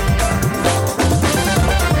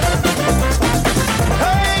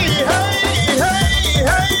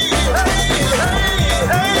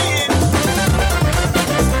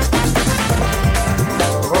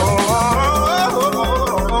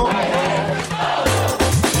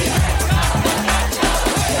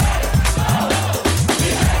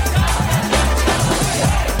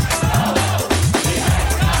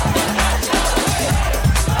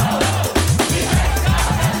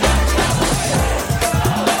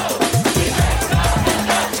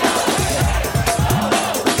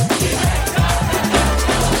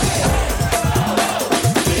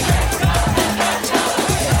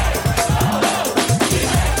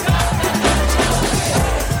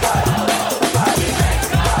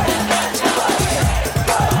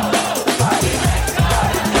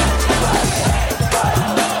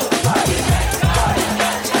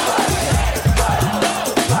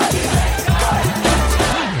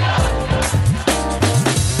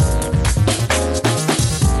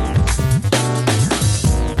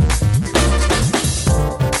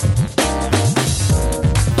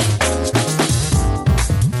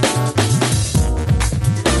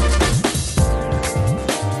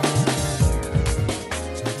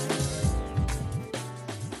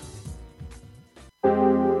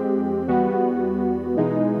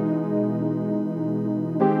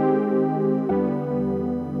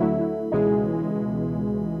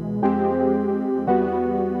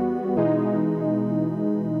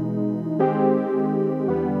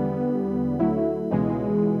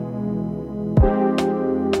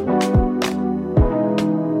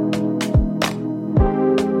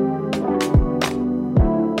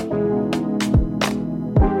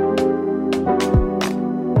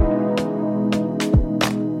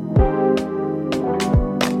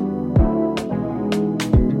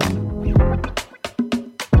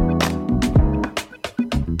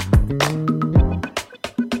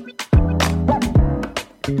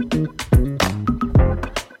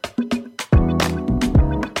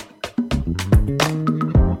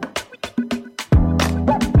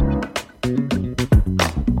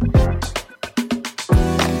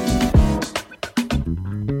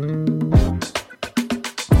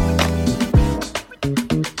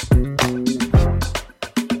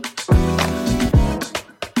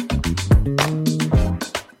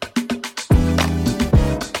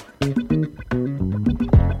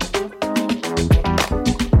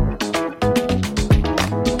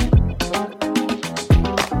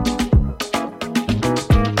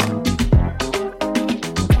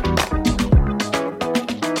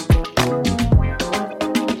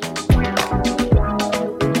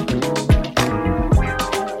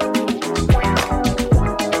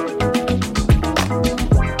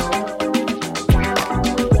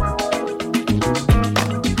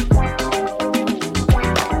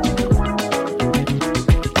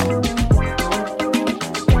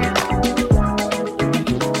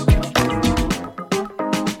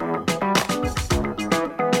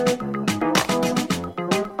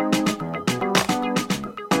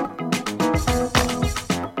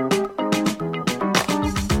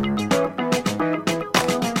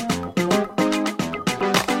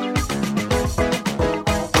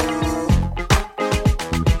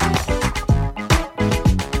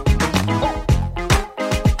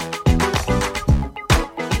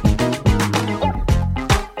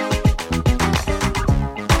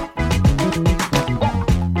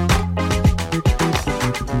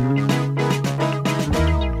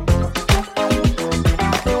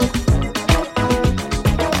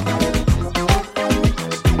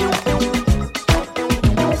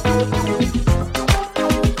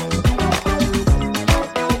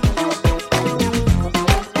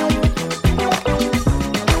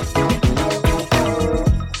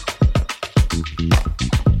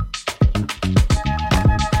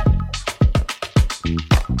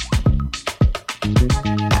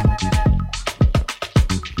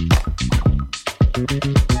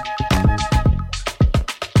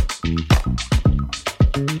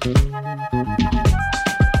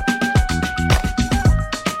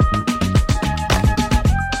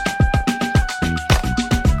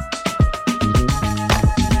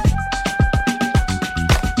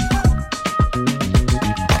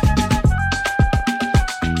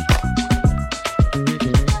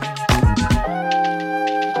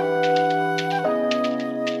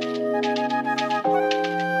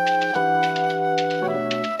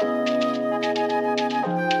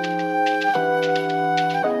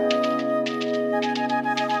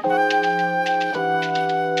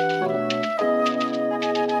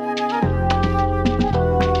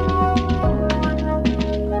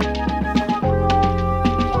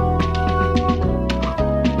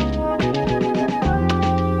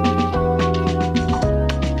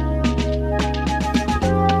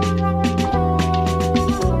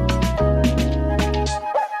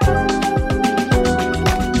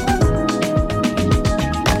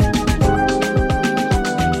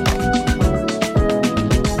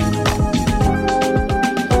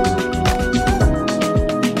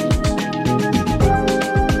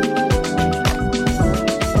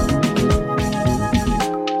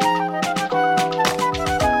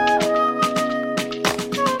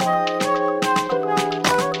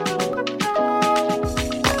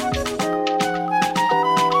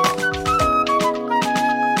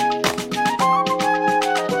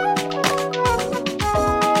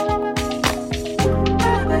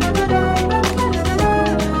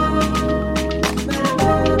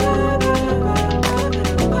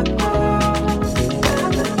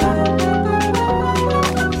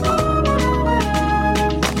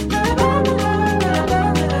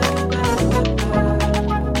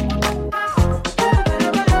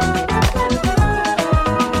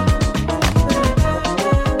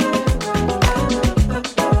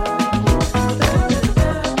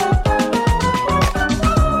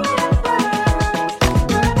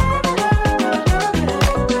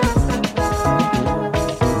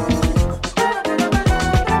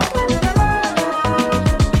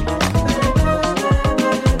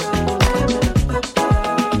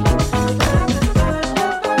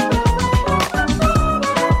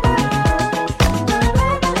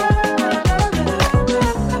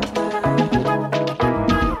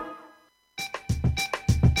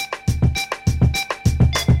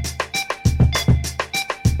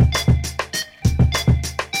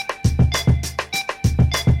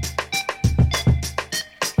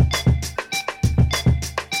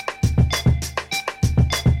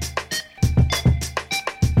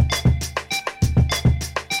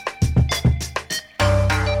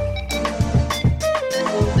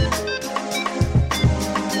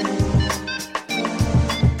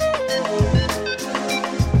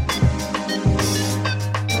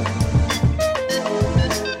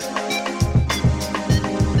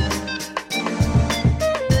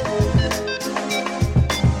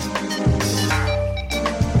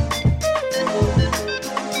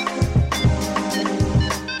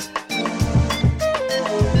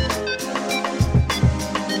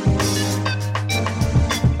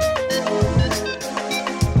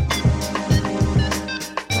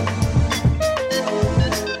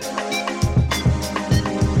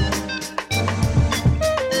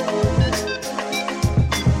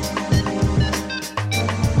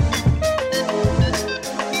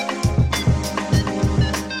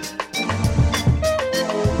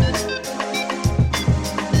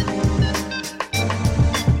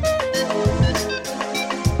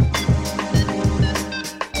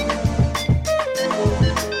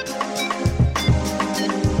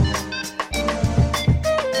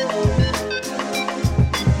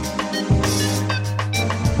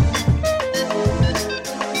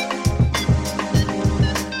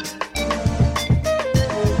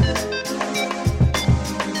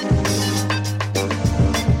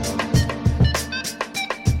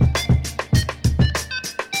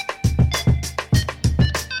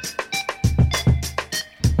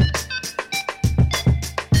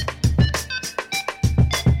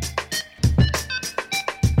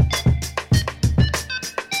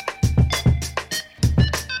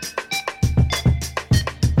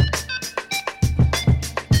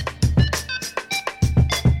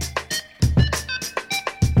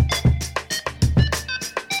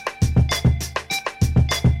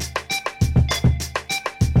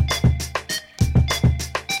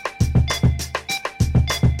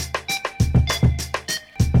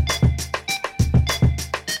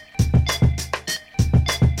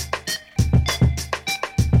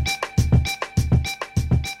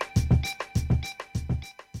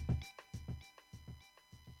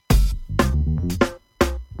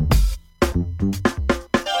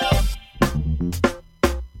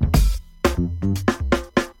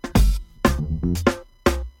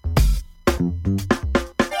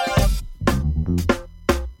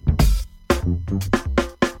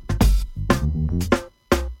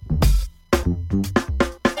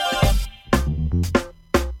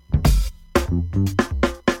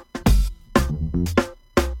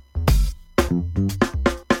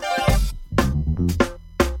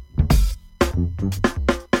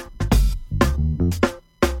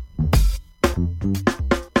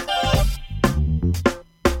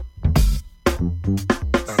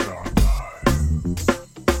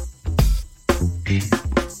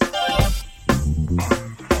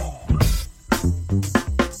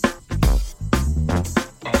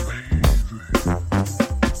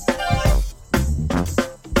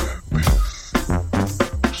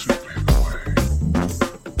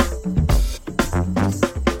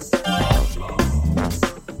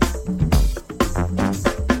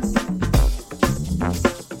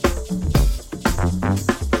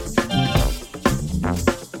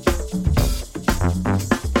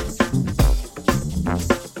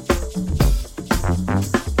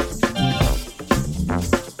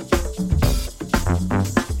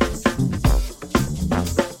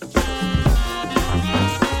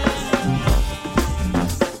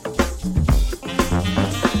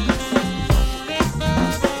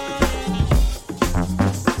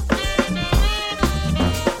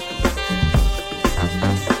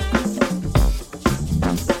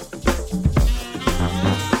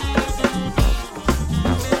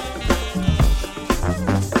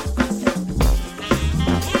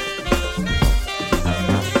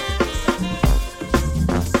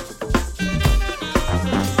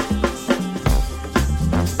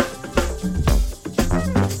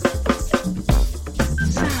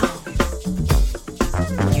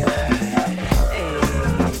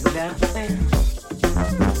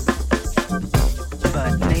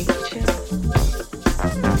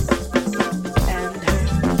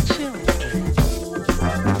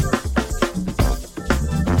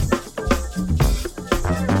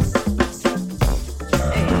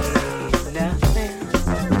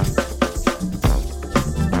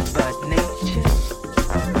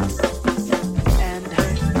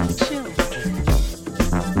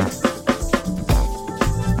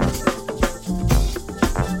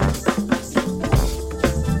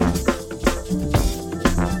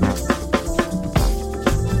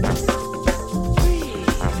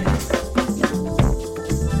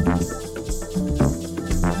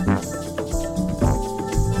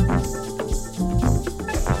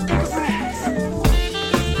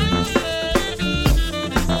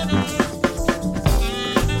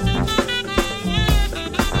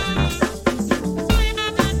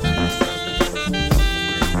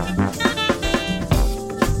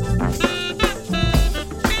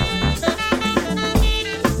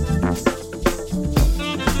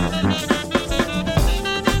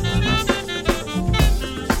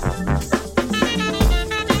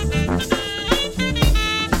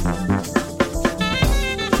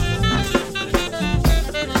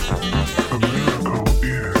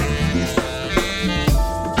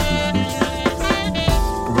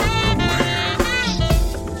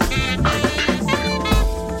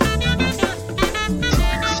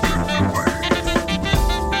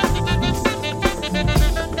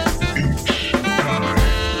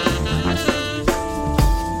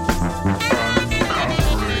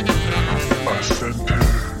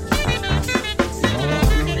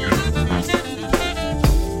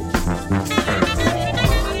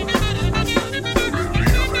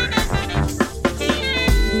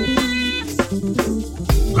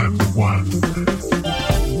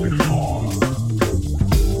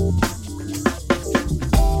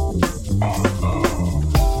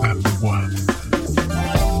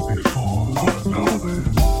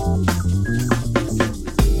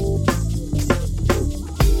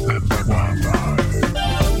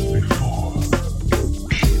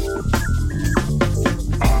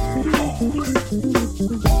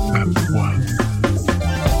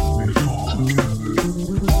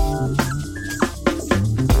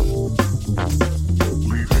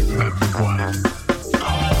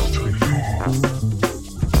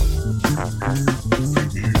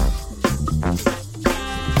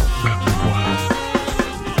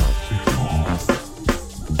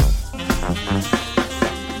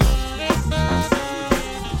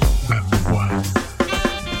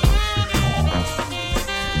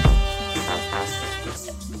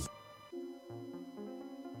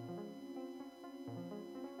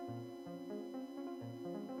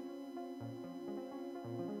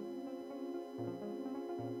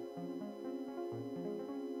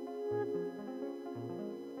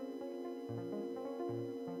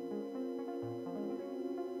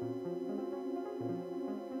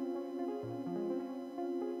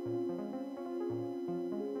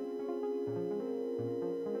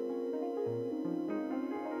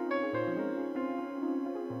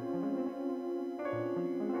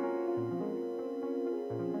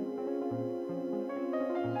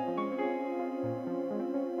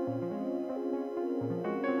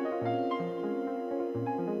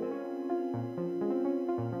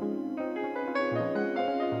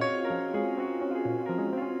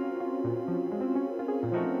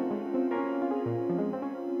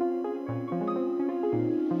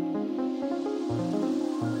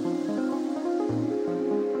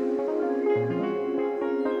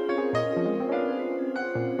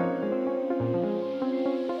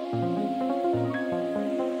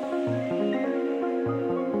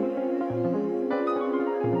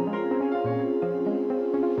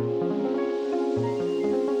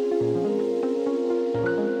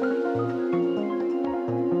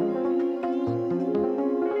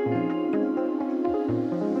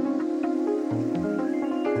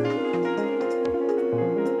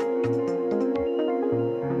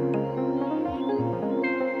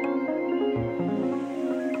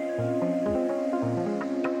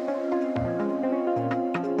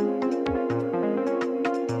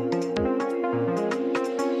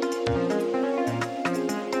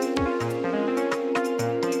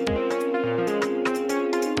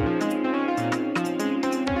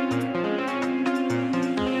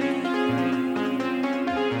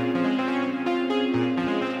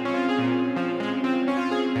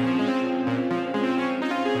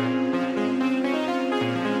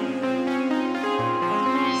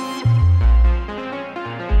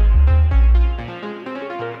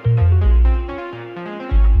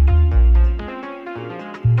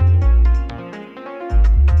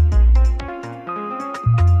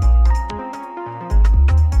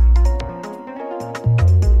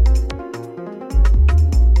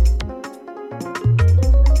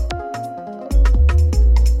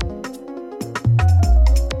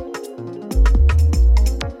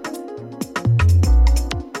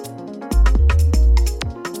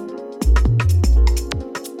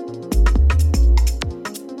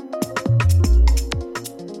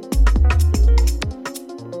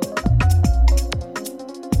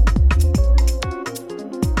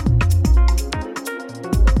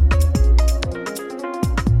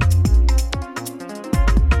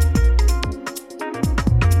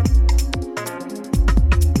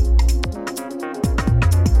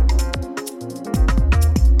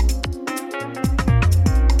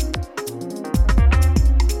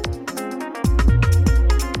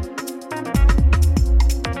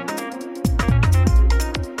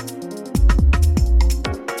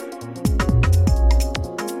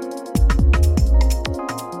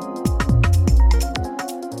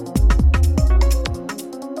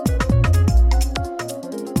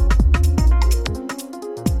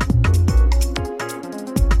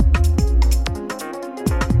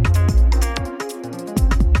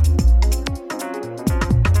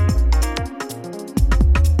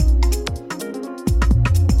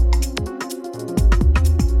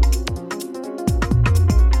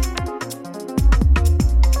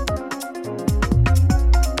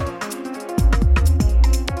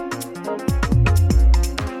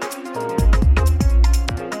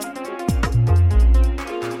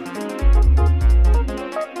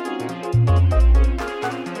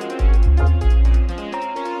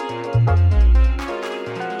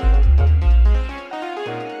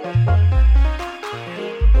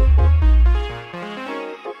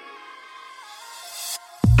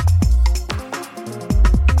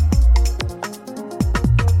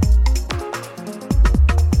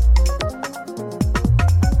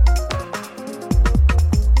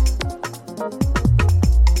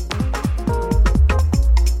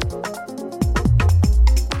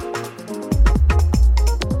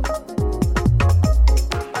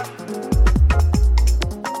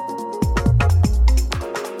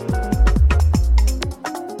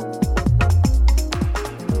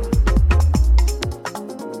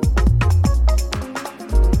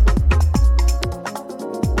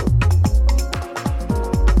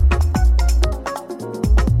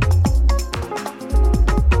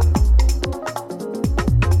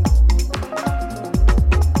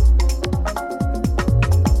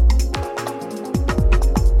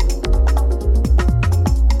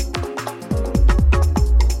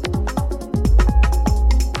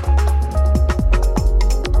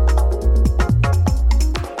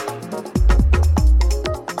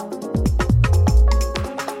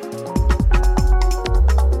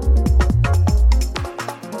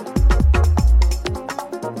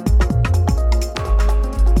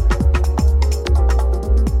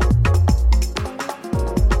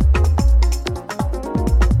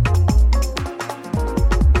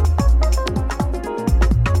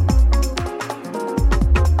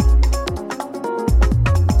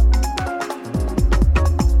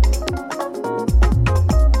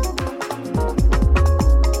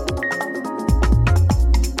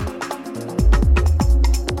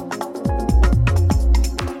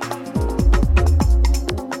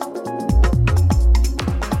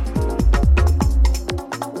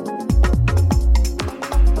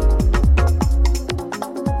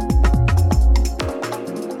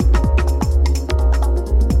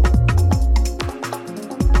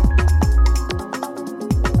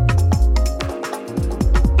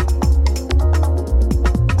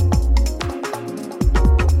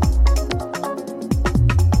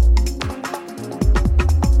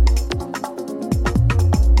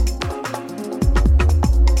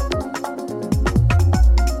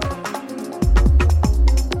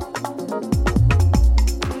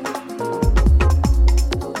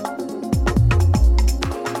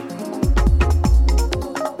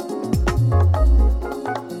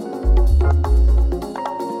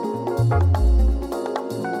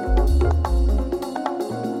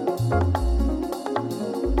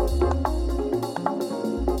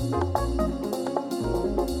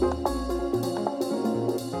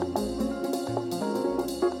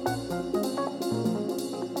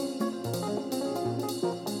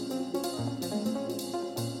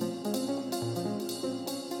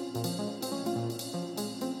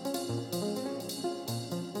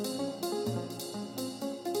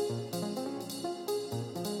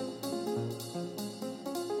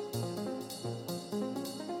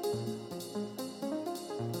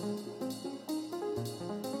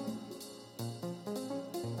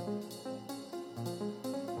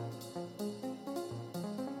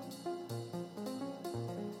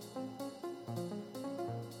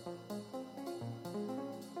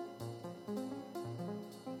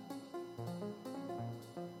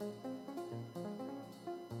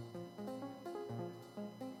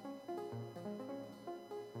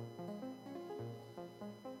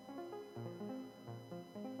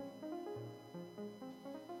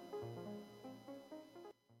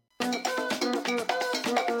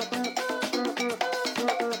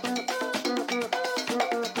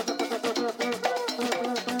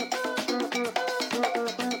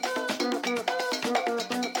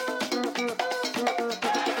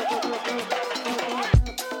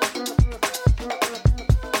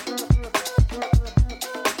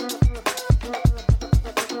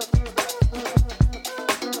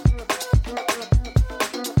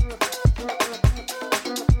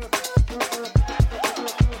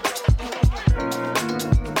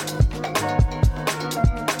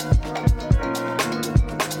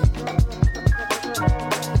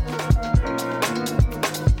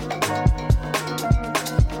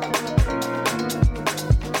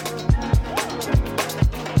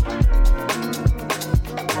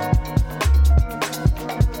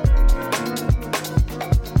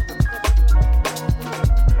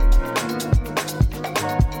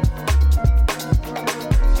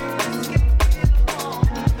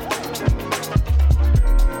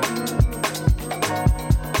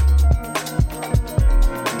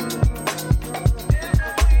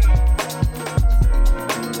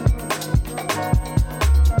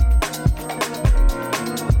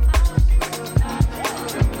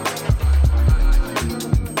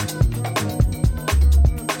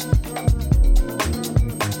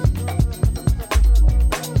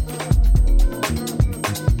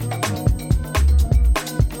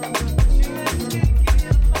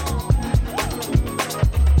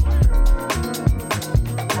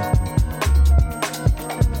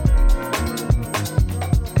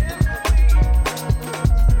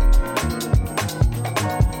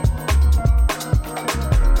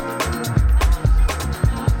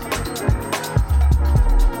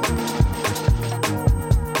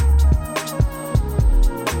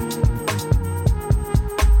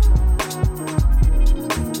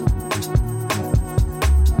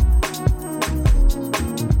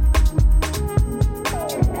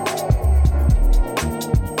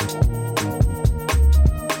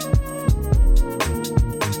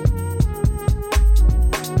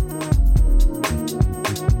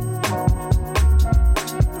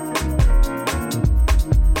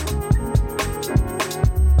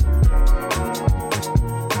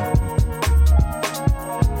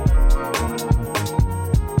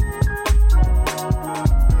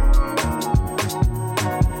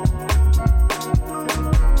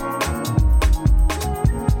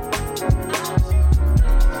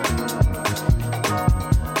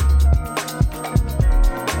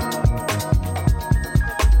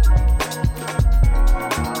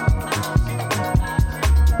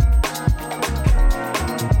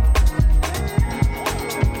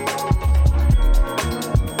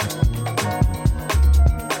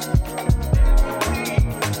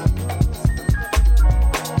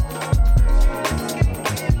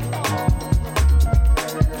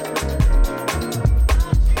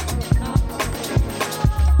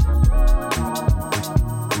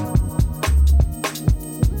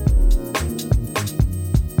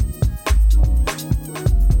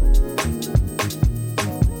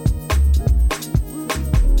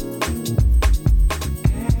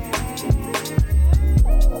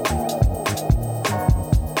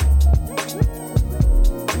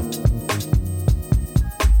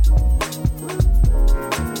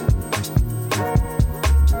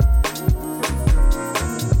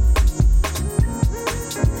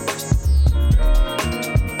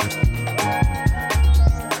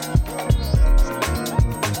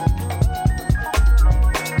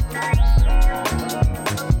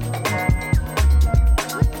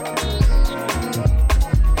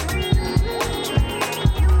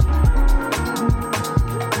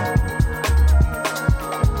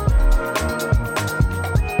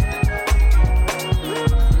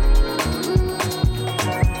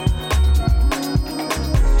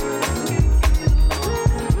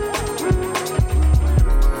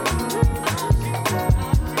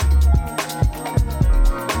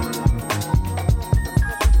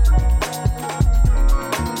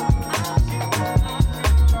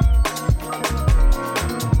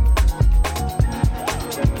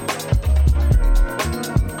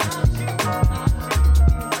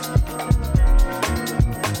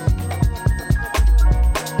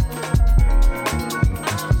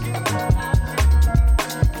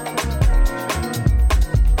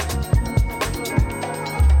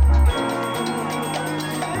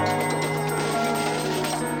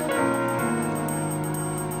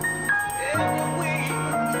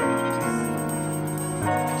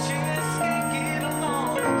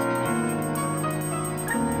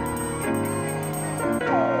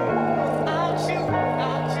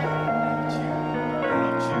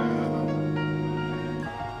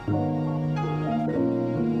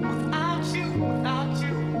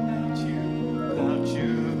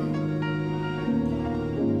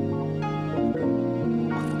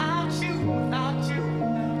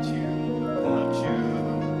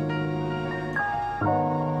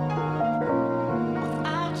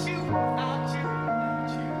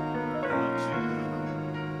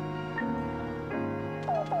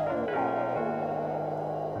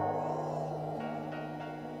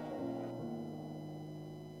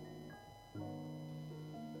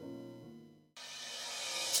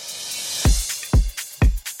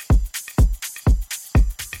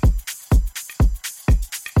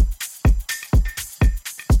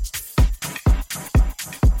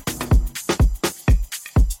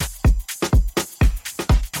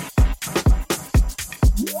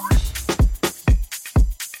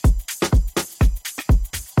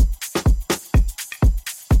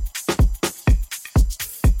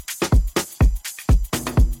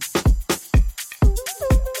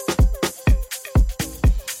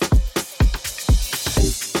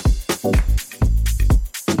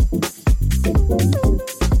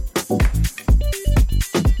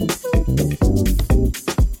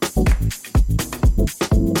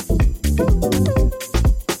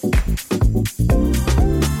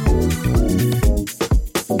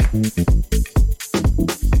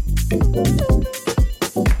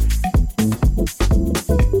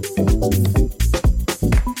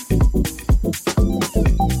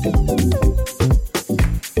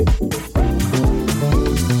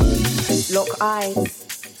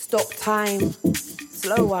 time,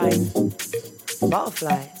 slow wine,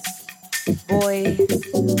 butterflies. Boy,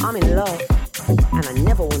 I'm in love, and I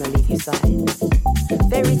never wanna leave your side.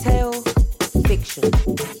 Fairy tale, fiction.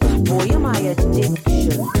 Boy, you're my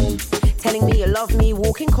addiction. Telling me you love me,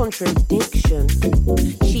 walking contradiction.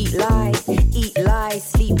 Cheat lie, eat lie,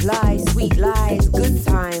 sleep lie, sweet lies. Good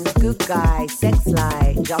times, good guy, sex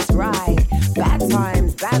lie, just right. Bad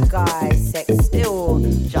times, bad guy, sex still,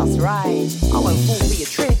 just right. I won't fall for your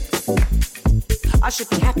tricks. I should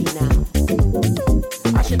be happy now.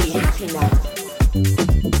 I should be happy now.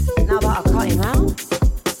 Now that I cut him out,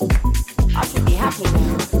 I should be happy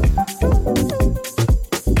now.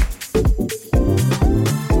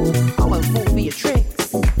 I won't fall for your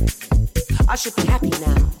tricks. I should be happy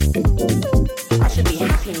now. I should be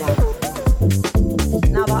happy now.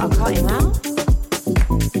 Now that I cut him out,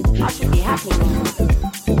 I should be happy now.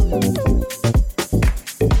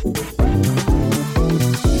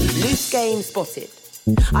 Loose game spotted.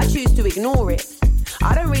 I choose to ignore it.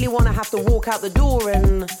 I don't really want to have to walk out the door,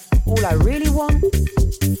 and all I really want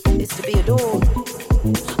is to be adored.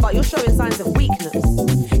 But you're showing signs of weakness.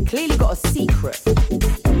 Clearly got a secret.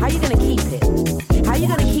 How you gonna keep it? How you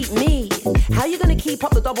gonna keep me? How you gonna keep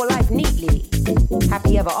up the double life neatly?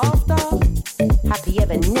 Happy ever after? Happy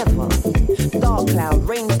ever never? Dark cloud,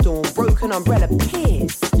 rainstorm, broken umbrella,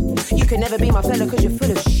 pissed. You can never be my fella cause you're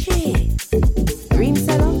full of shit. Dream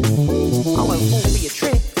seller? I won't fall for your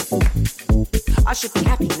tricks. I should be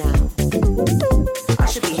happy now. I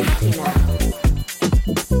should be happy now.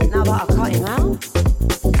 Now that I cut him out,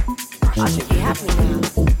 I should be happy now.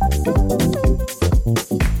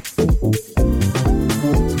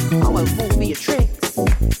 I won't fall for your tricks.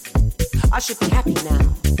 I should be happy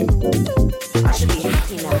now. I should be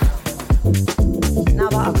happy now. Now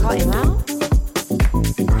that I cut him out,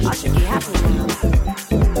 I should be happy now.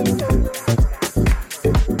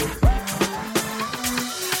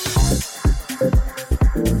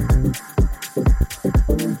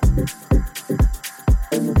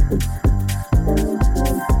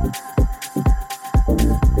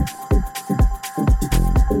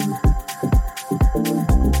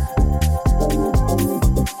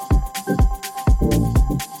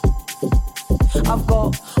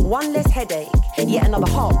 One less headache, yet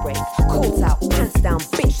another heartbreak. Calls out, pants down,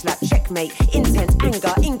 bitch slap, checkmate. Intense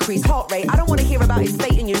anger, increased heart rate. I don't want to hear about his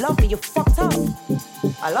fate and you love me, you're fucked up.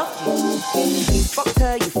 I loved you. You fucked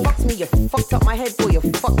her, you fucked me, you fucked up my head, boy, you're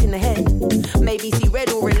fucked in the head. Maybe see red,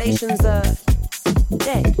 all relations are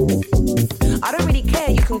dead. I don't really care,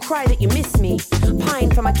 you can cry that you miss me.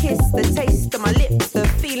 Pine for my kiss, the taste of my lips, the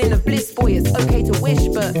feeling of bliss, boy, it's okay to wish,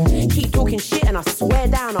 but keep talking shit and I swear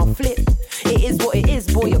down I'll flip. It is what it is,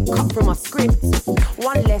 boy, you're cut from my script.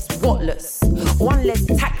 One less whatless, one less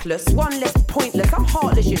tactless, one less pointless. I'm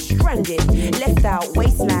heartless, you're stranded. Left out,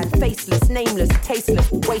 wasteland, faceless, nameless,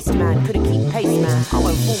 tasteless, waste man. Couldn't keep pace, man. I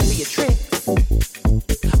won't fall for your tricks.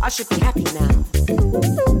 I should be happy now.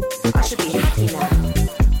 I should be happy now.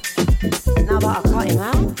 Now that I cut him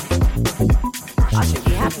out, I should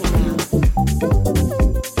be happy now.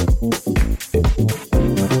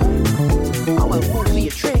 I won't fall for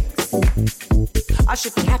your tricks. I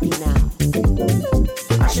should be happy now.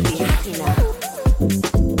 I should be happy now.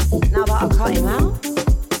 Now that I cut him out,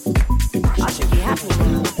 I should be happy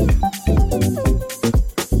now.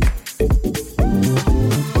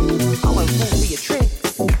 I won't fall for your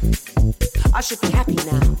tricks. I should be happy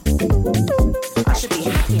now. I should be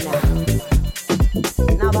happy now.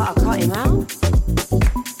 Now that I cut him out,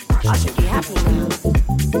 I should be happy now.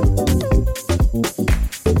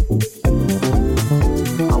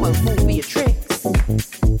 I won't fall for your tricks.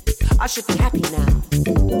 I should be happy now.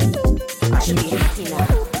 I should be happy now.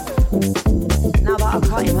 Now that I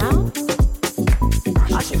cut him out,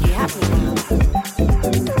 I should be happy now.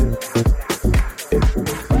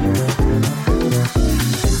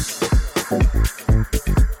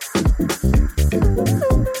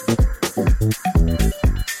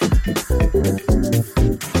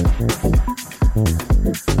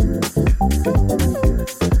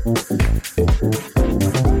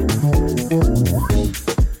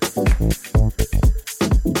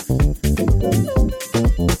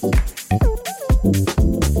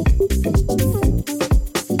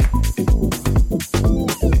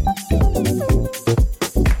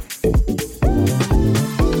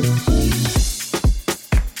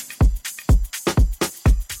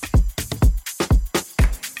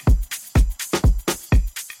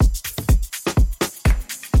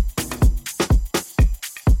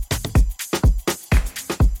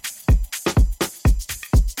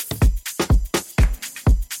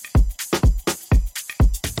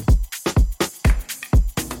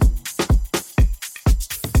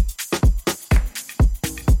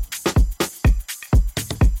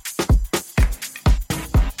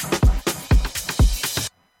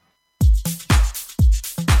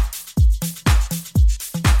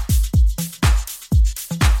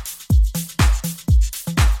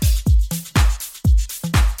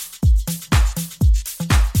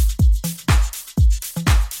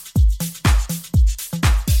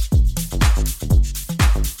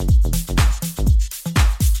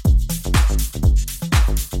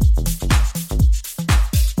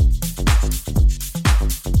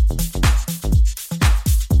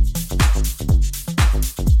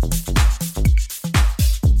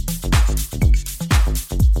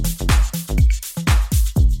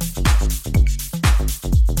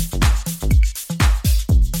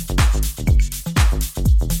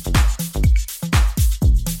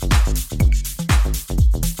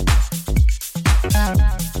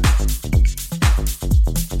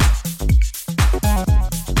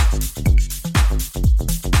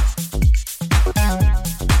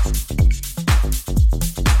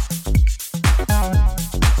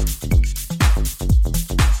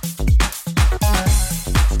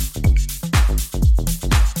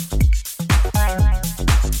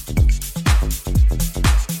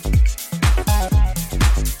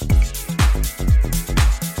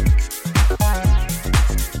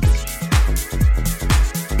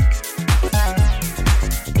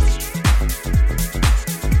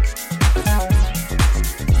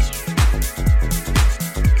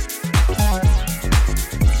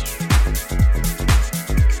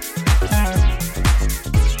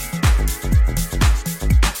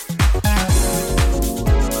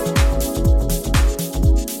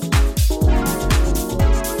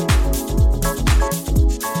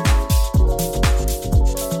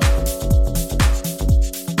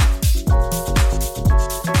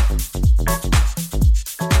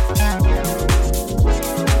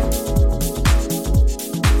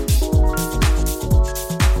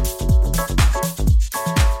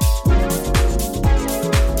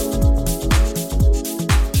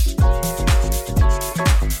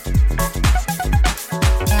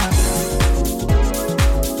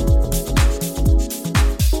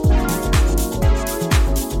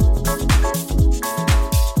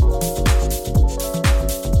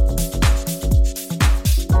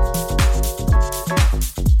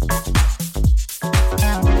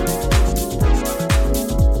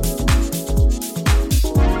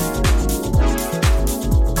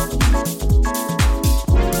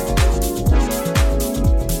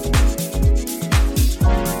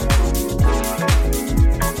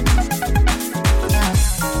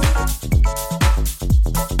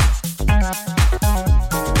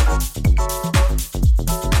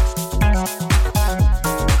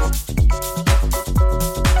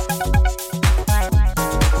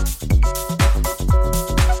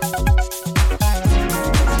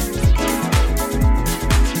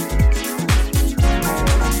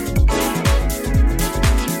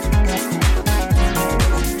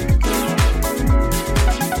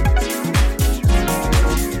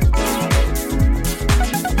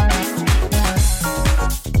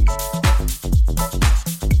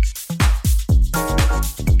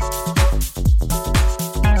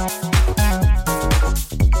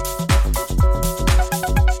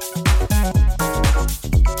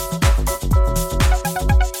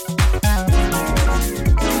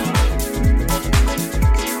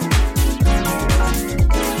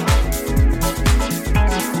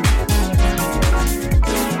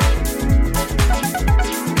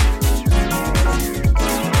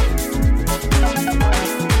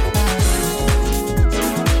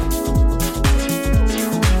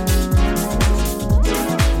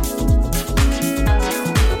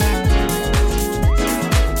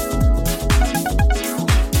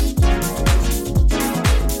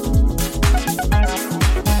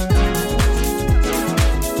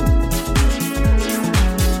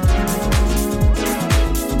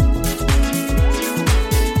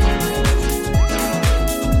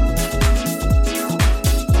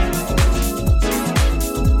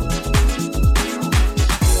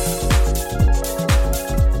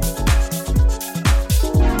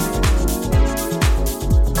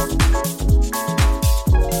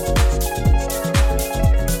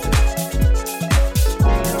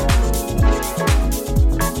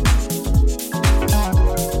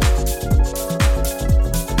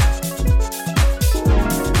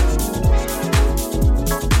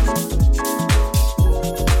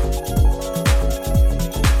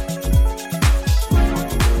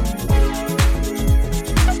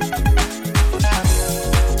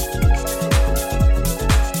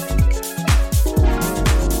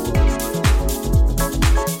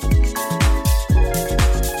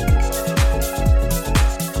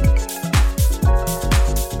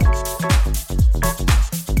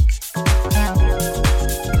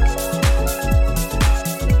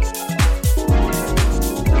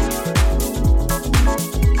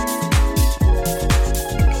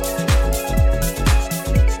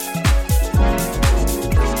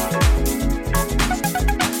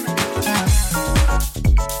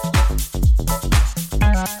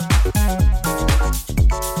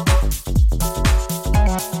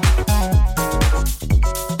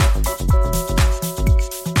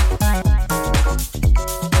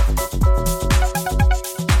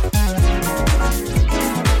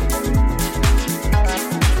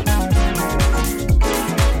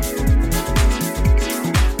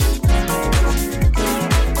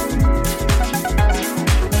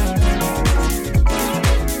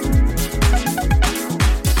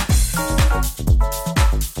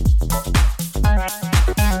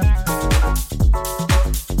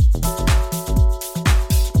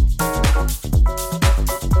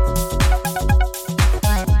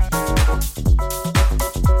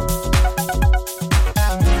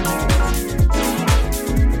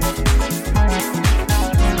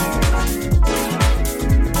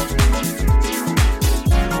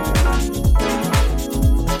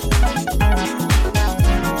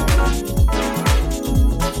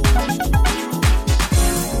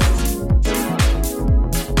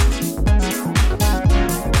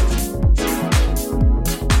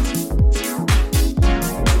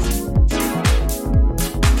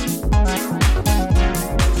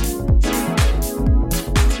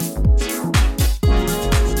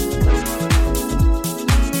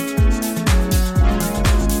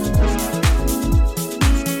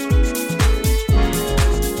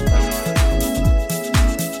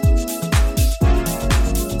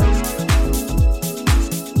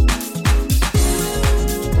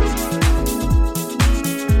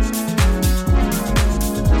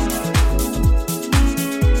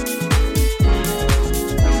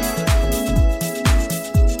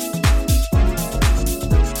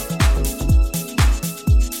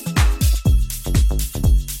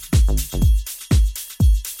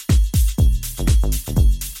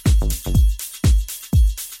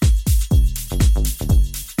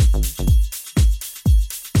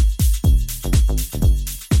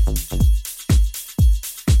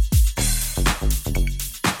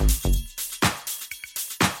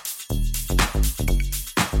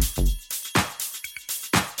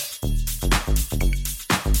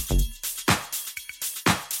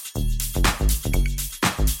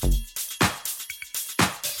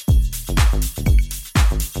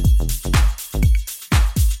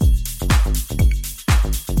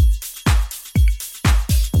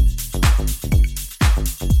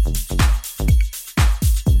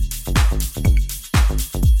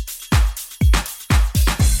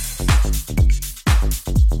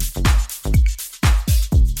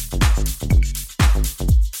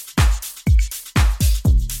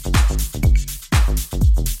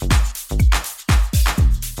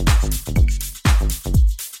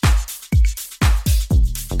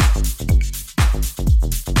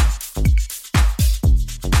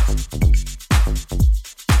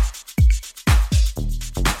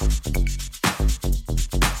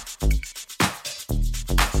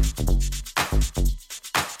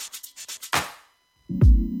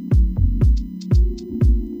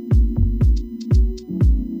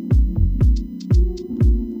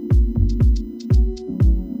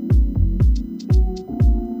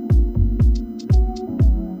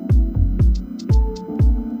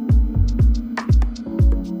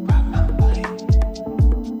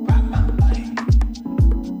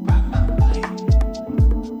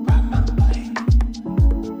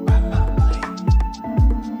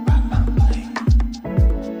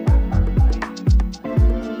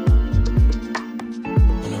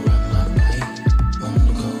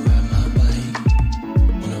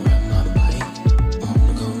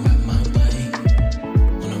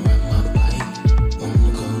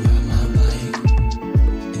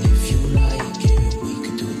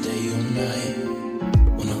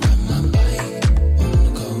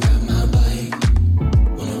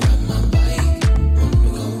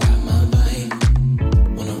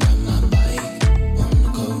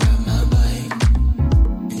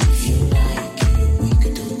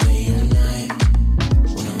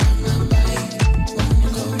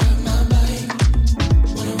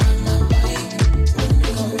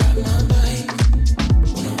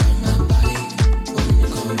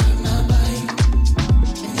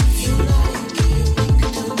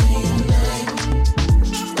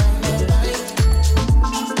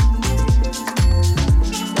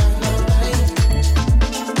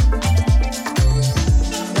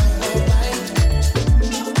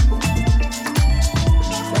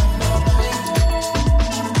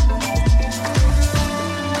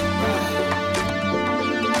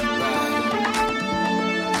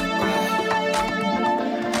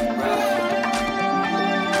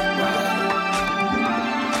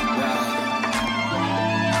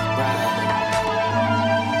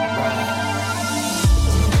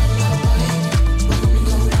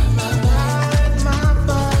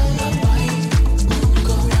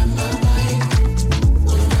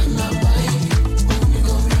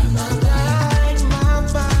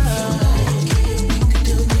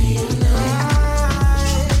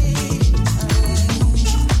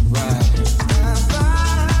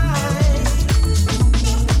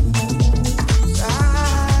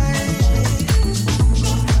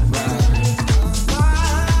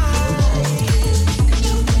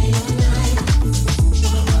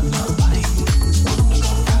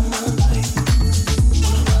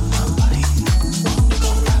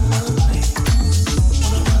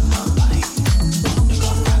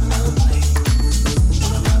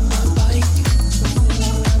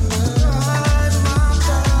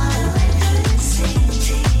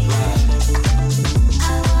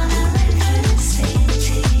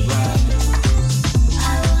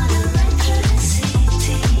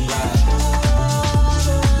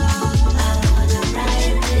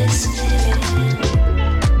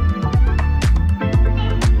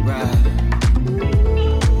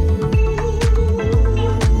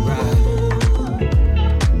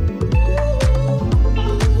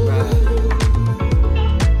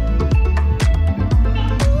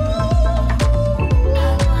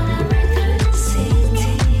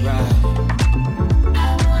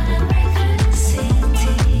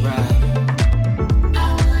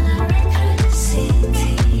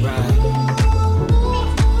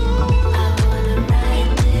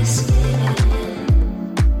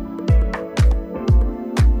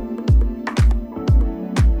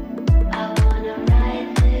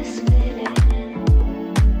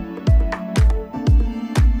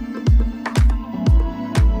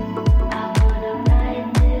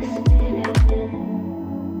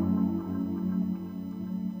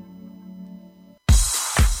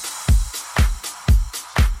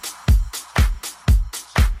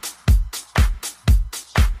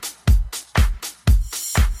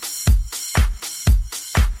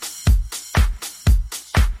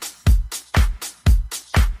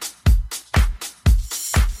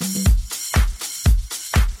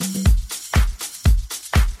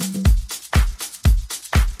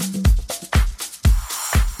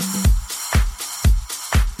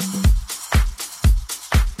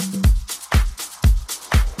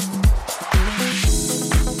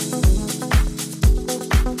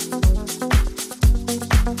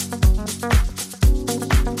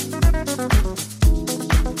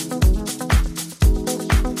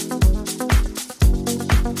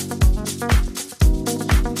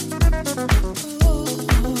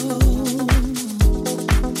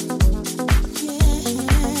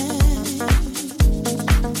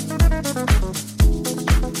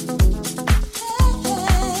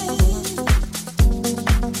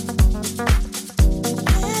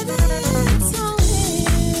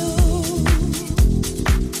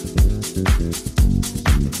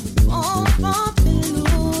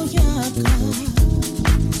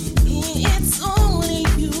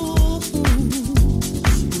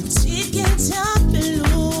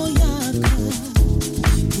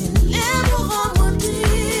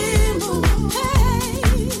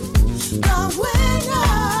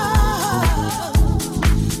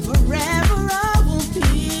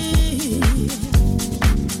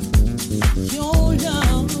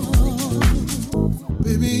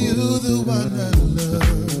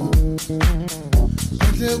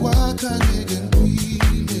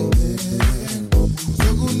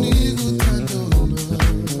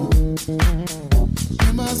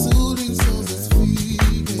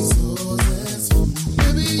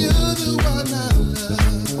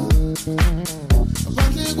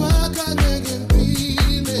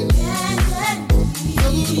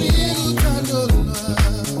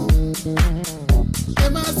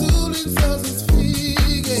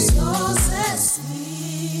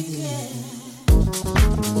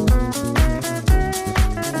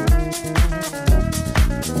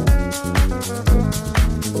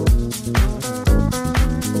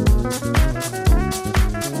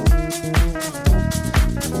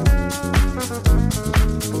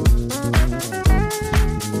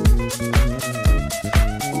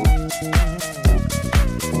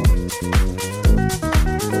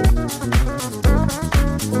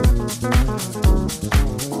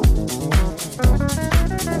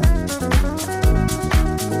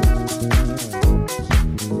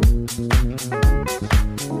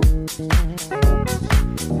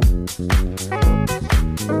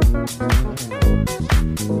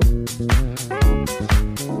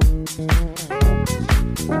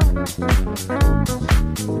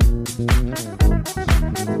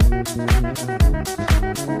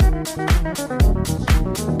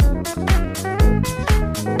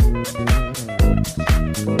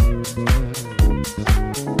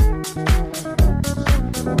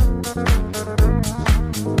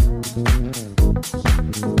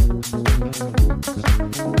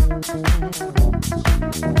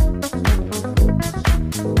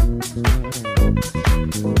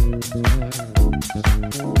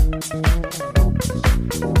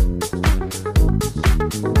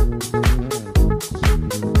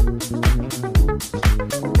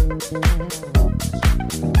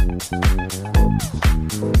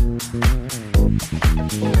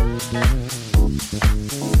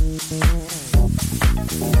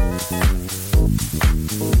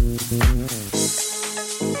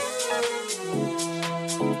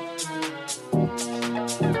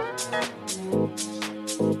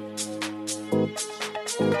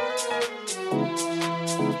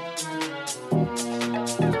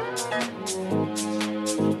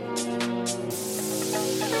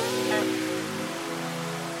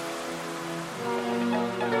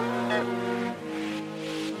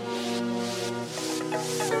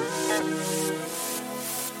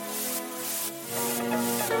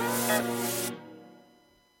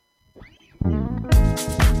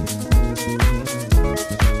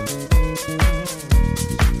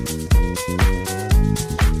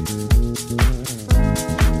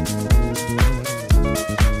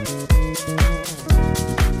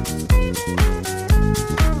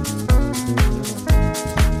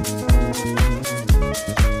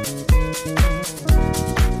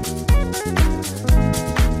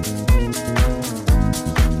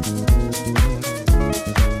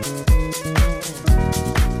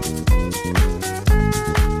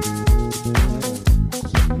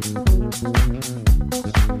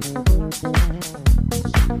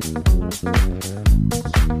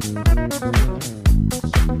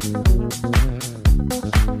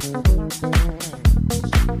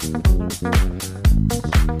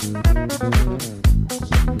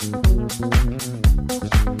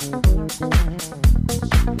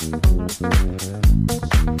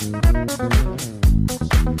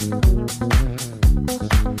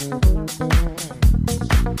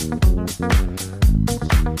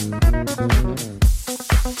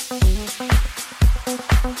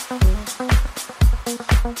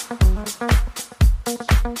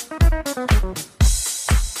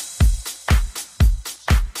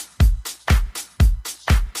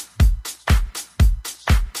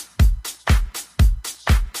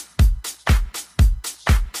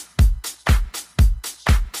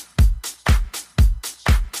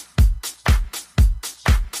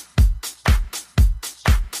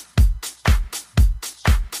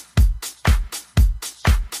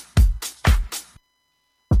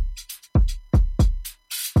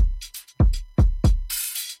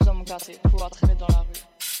 pouvoir traîner dans la rue.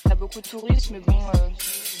 Il y a beaucoup de touristes, mais bon,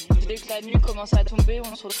 dès que la nuit commence à tomber,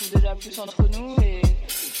 on se retrouve déjà plus entre nous et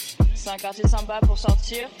c'est un quartier sympa pour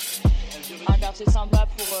sortir, un quartier sympa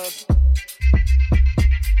pour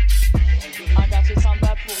un quartier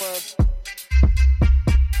sympa pour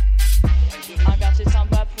un quartier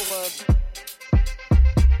sympa pour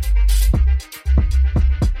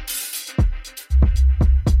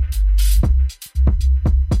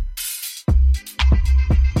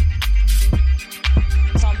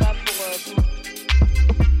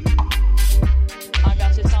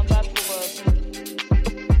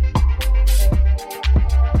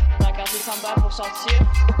sortir.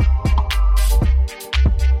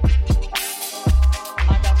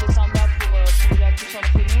 Un quartier sympa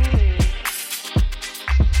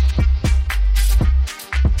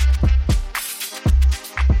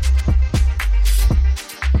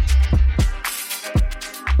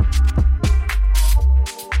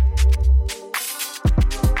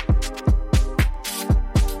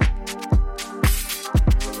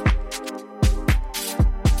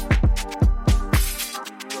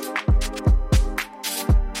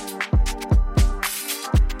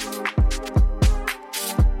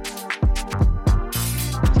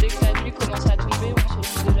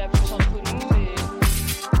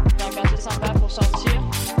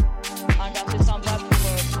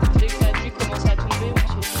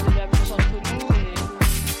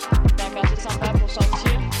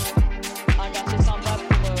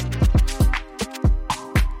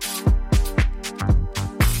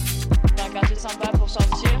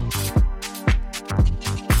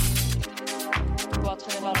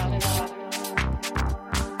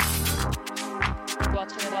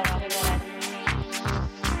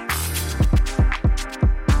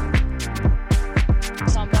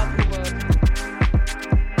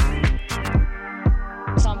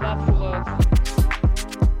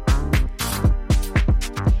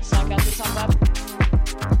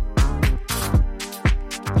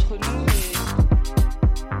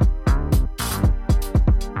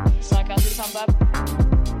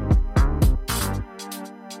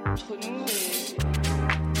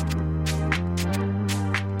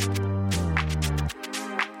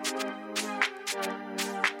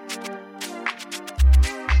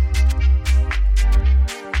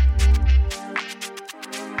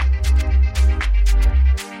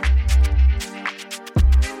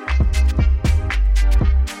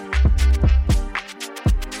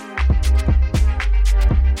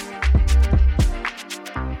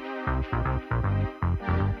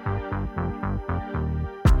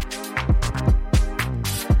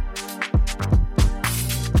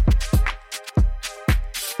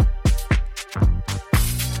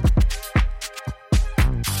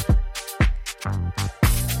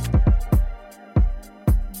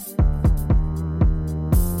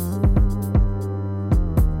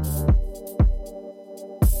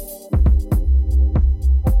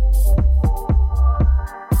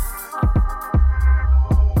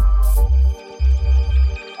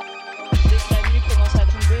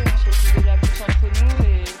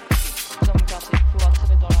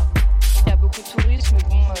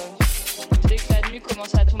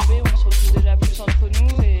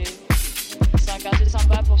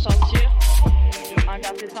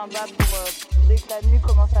la nuit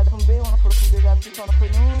commence à tomber, on se retrouve déjà plus entre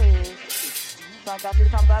nous et c'est un quartier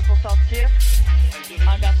sympa pour sortir,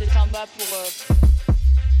 un quartier sympa pour...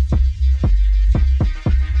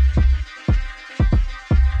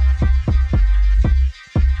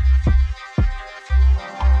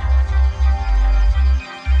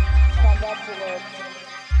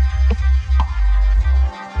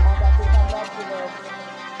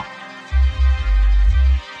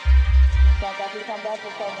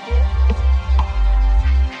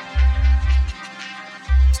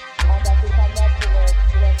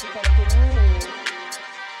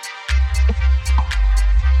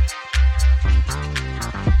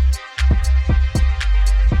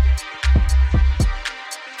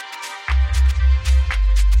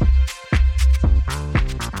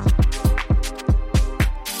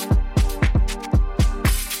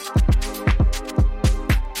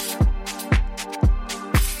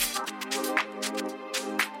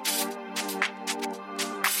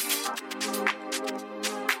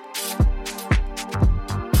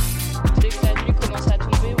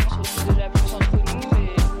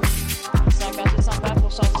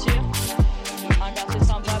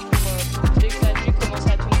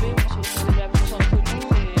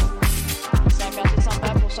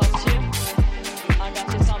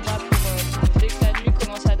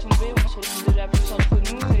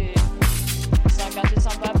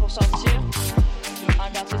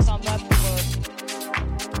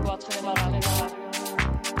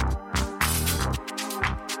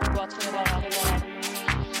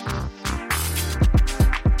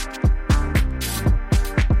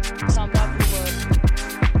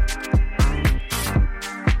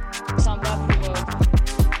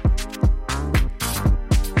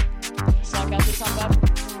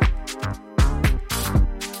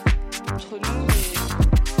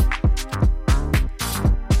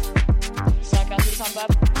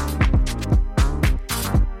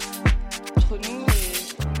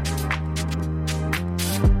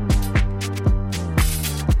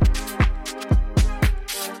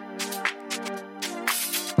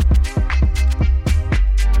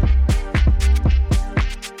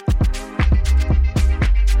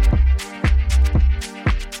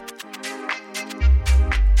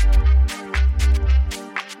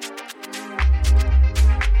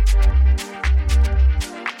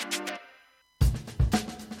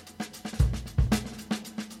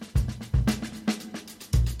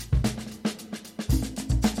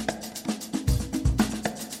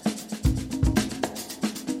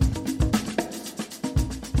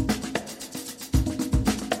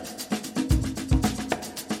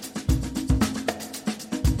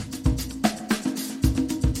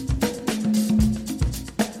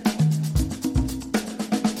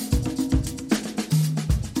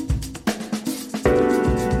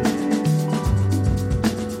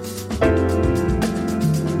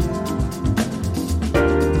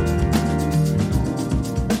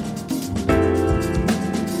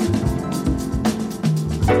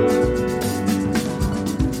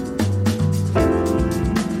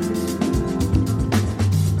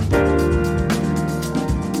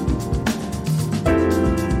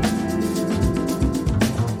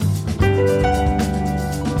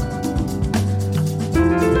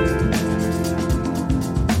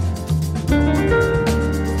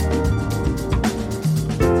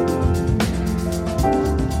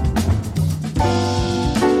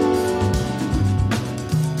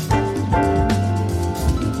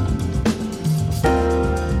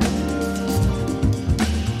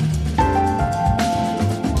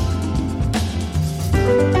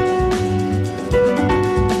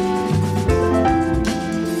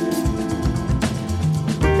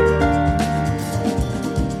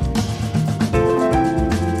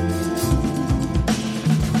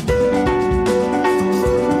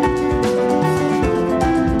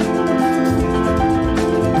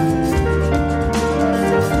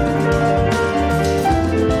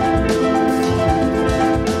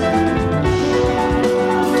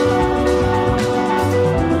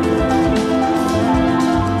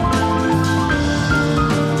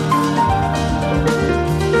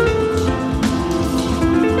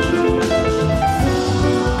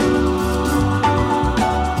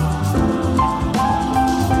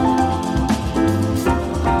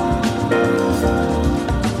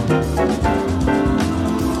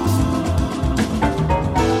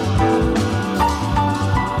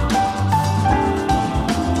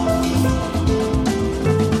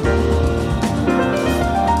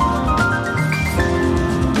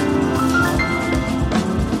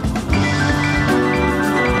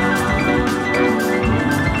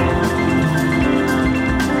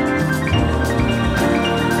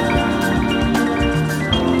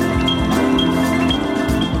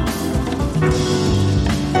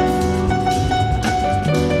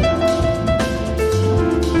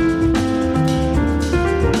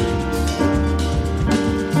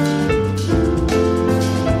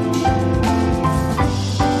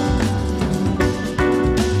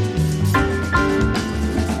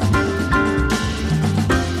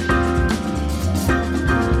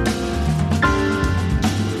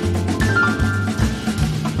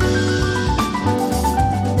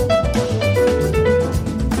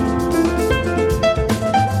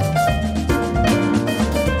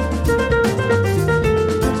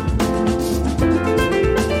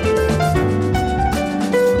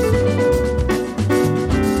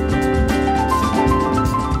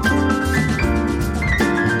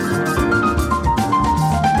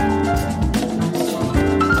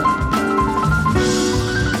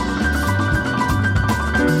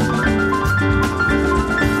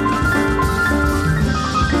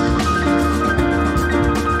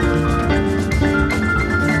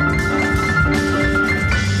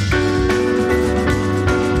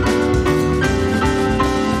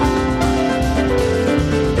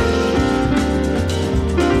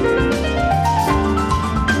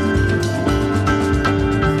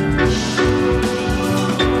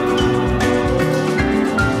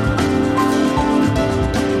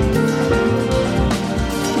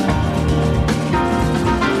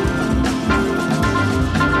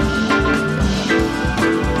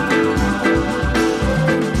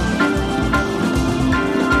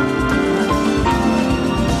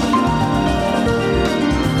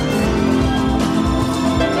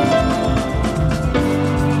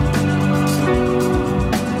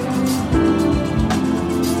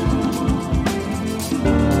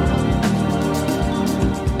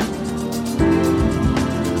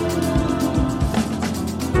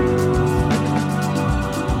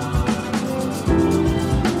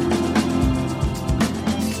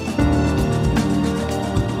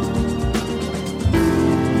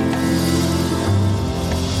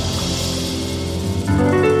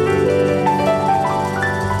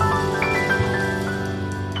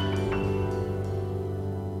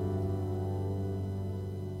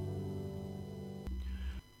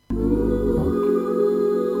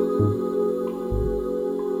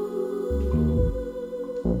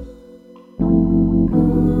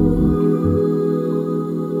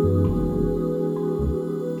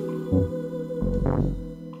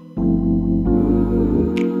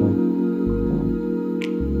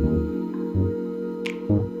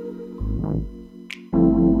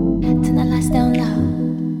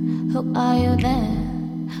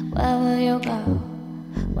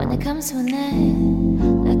 comes to an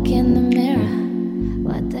end, look in the mirror.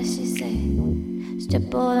 What does she say?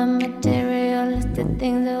 Strip all the materialistic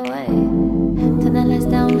things away. Turn the lights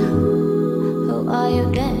down now. Who are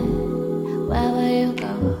you then? Where will you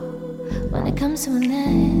go? When it comes to an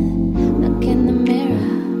end, look in the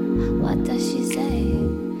mirror. What does she say?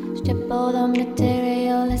 Strip all the materialistic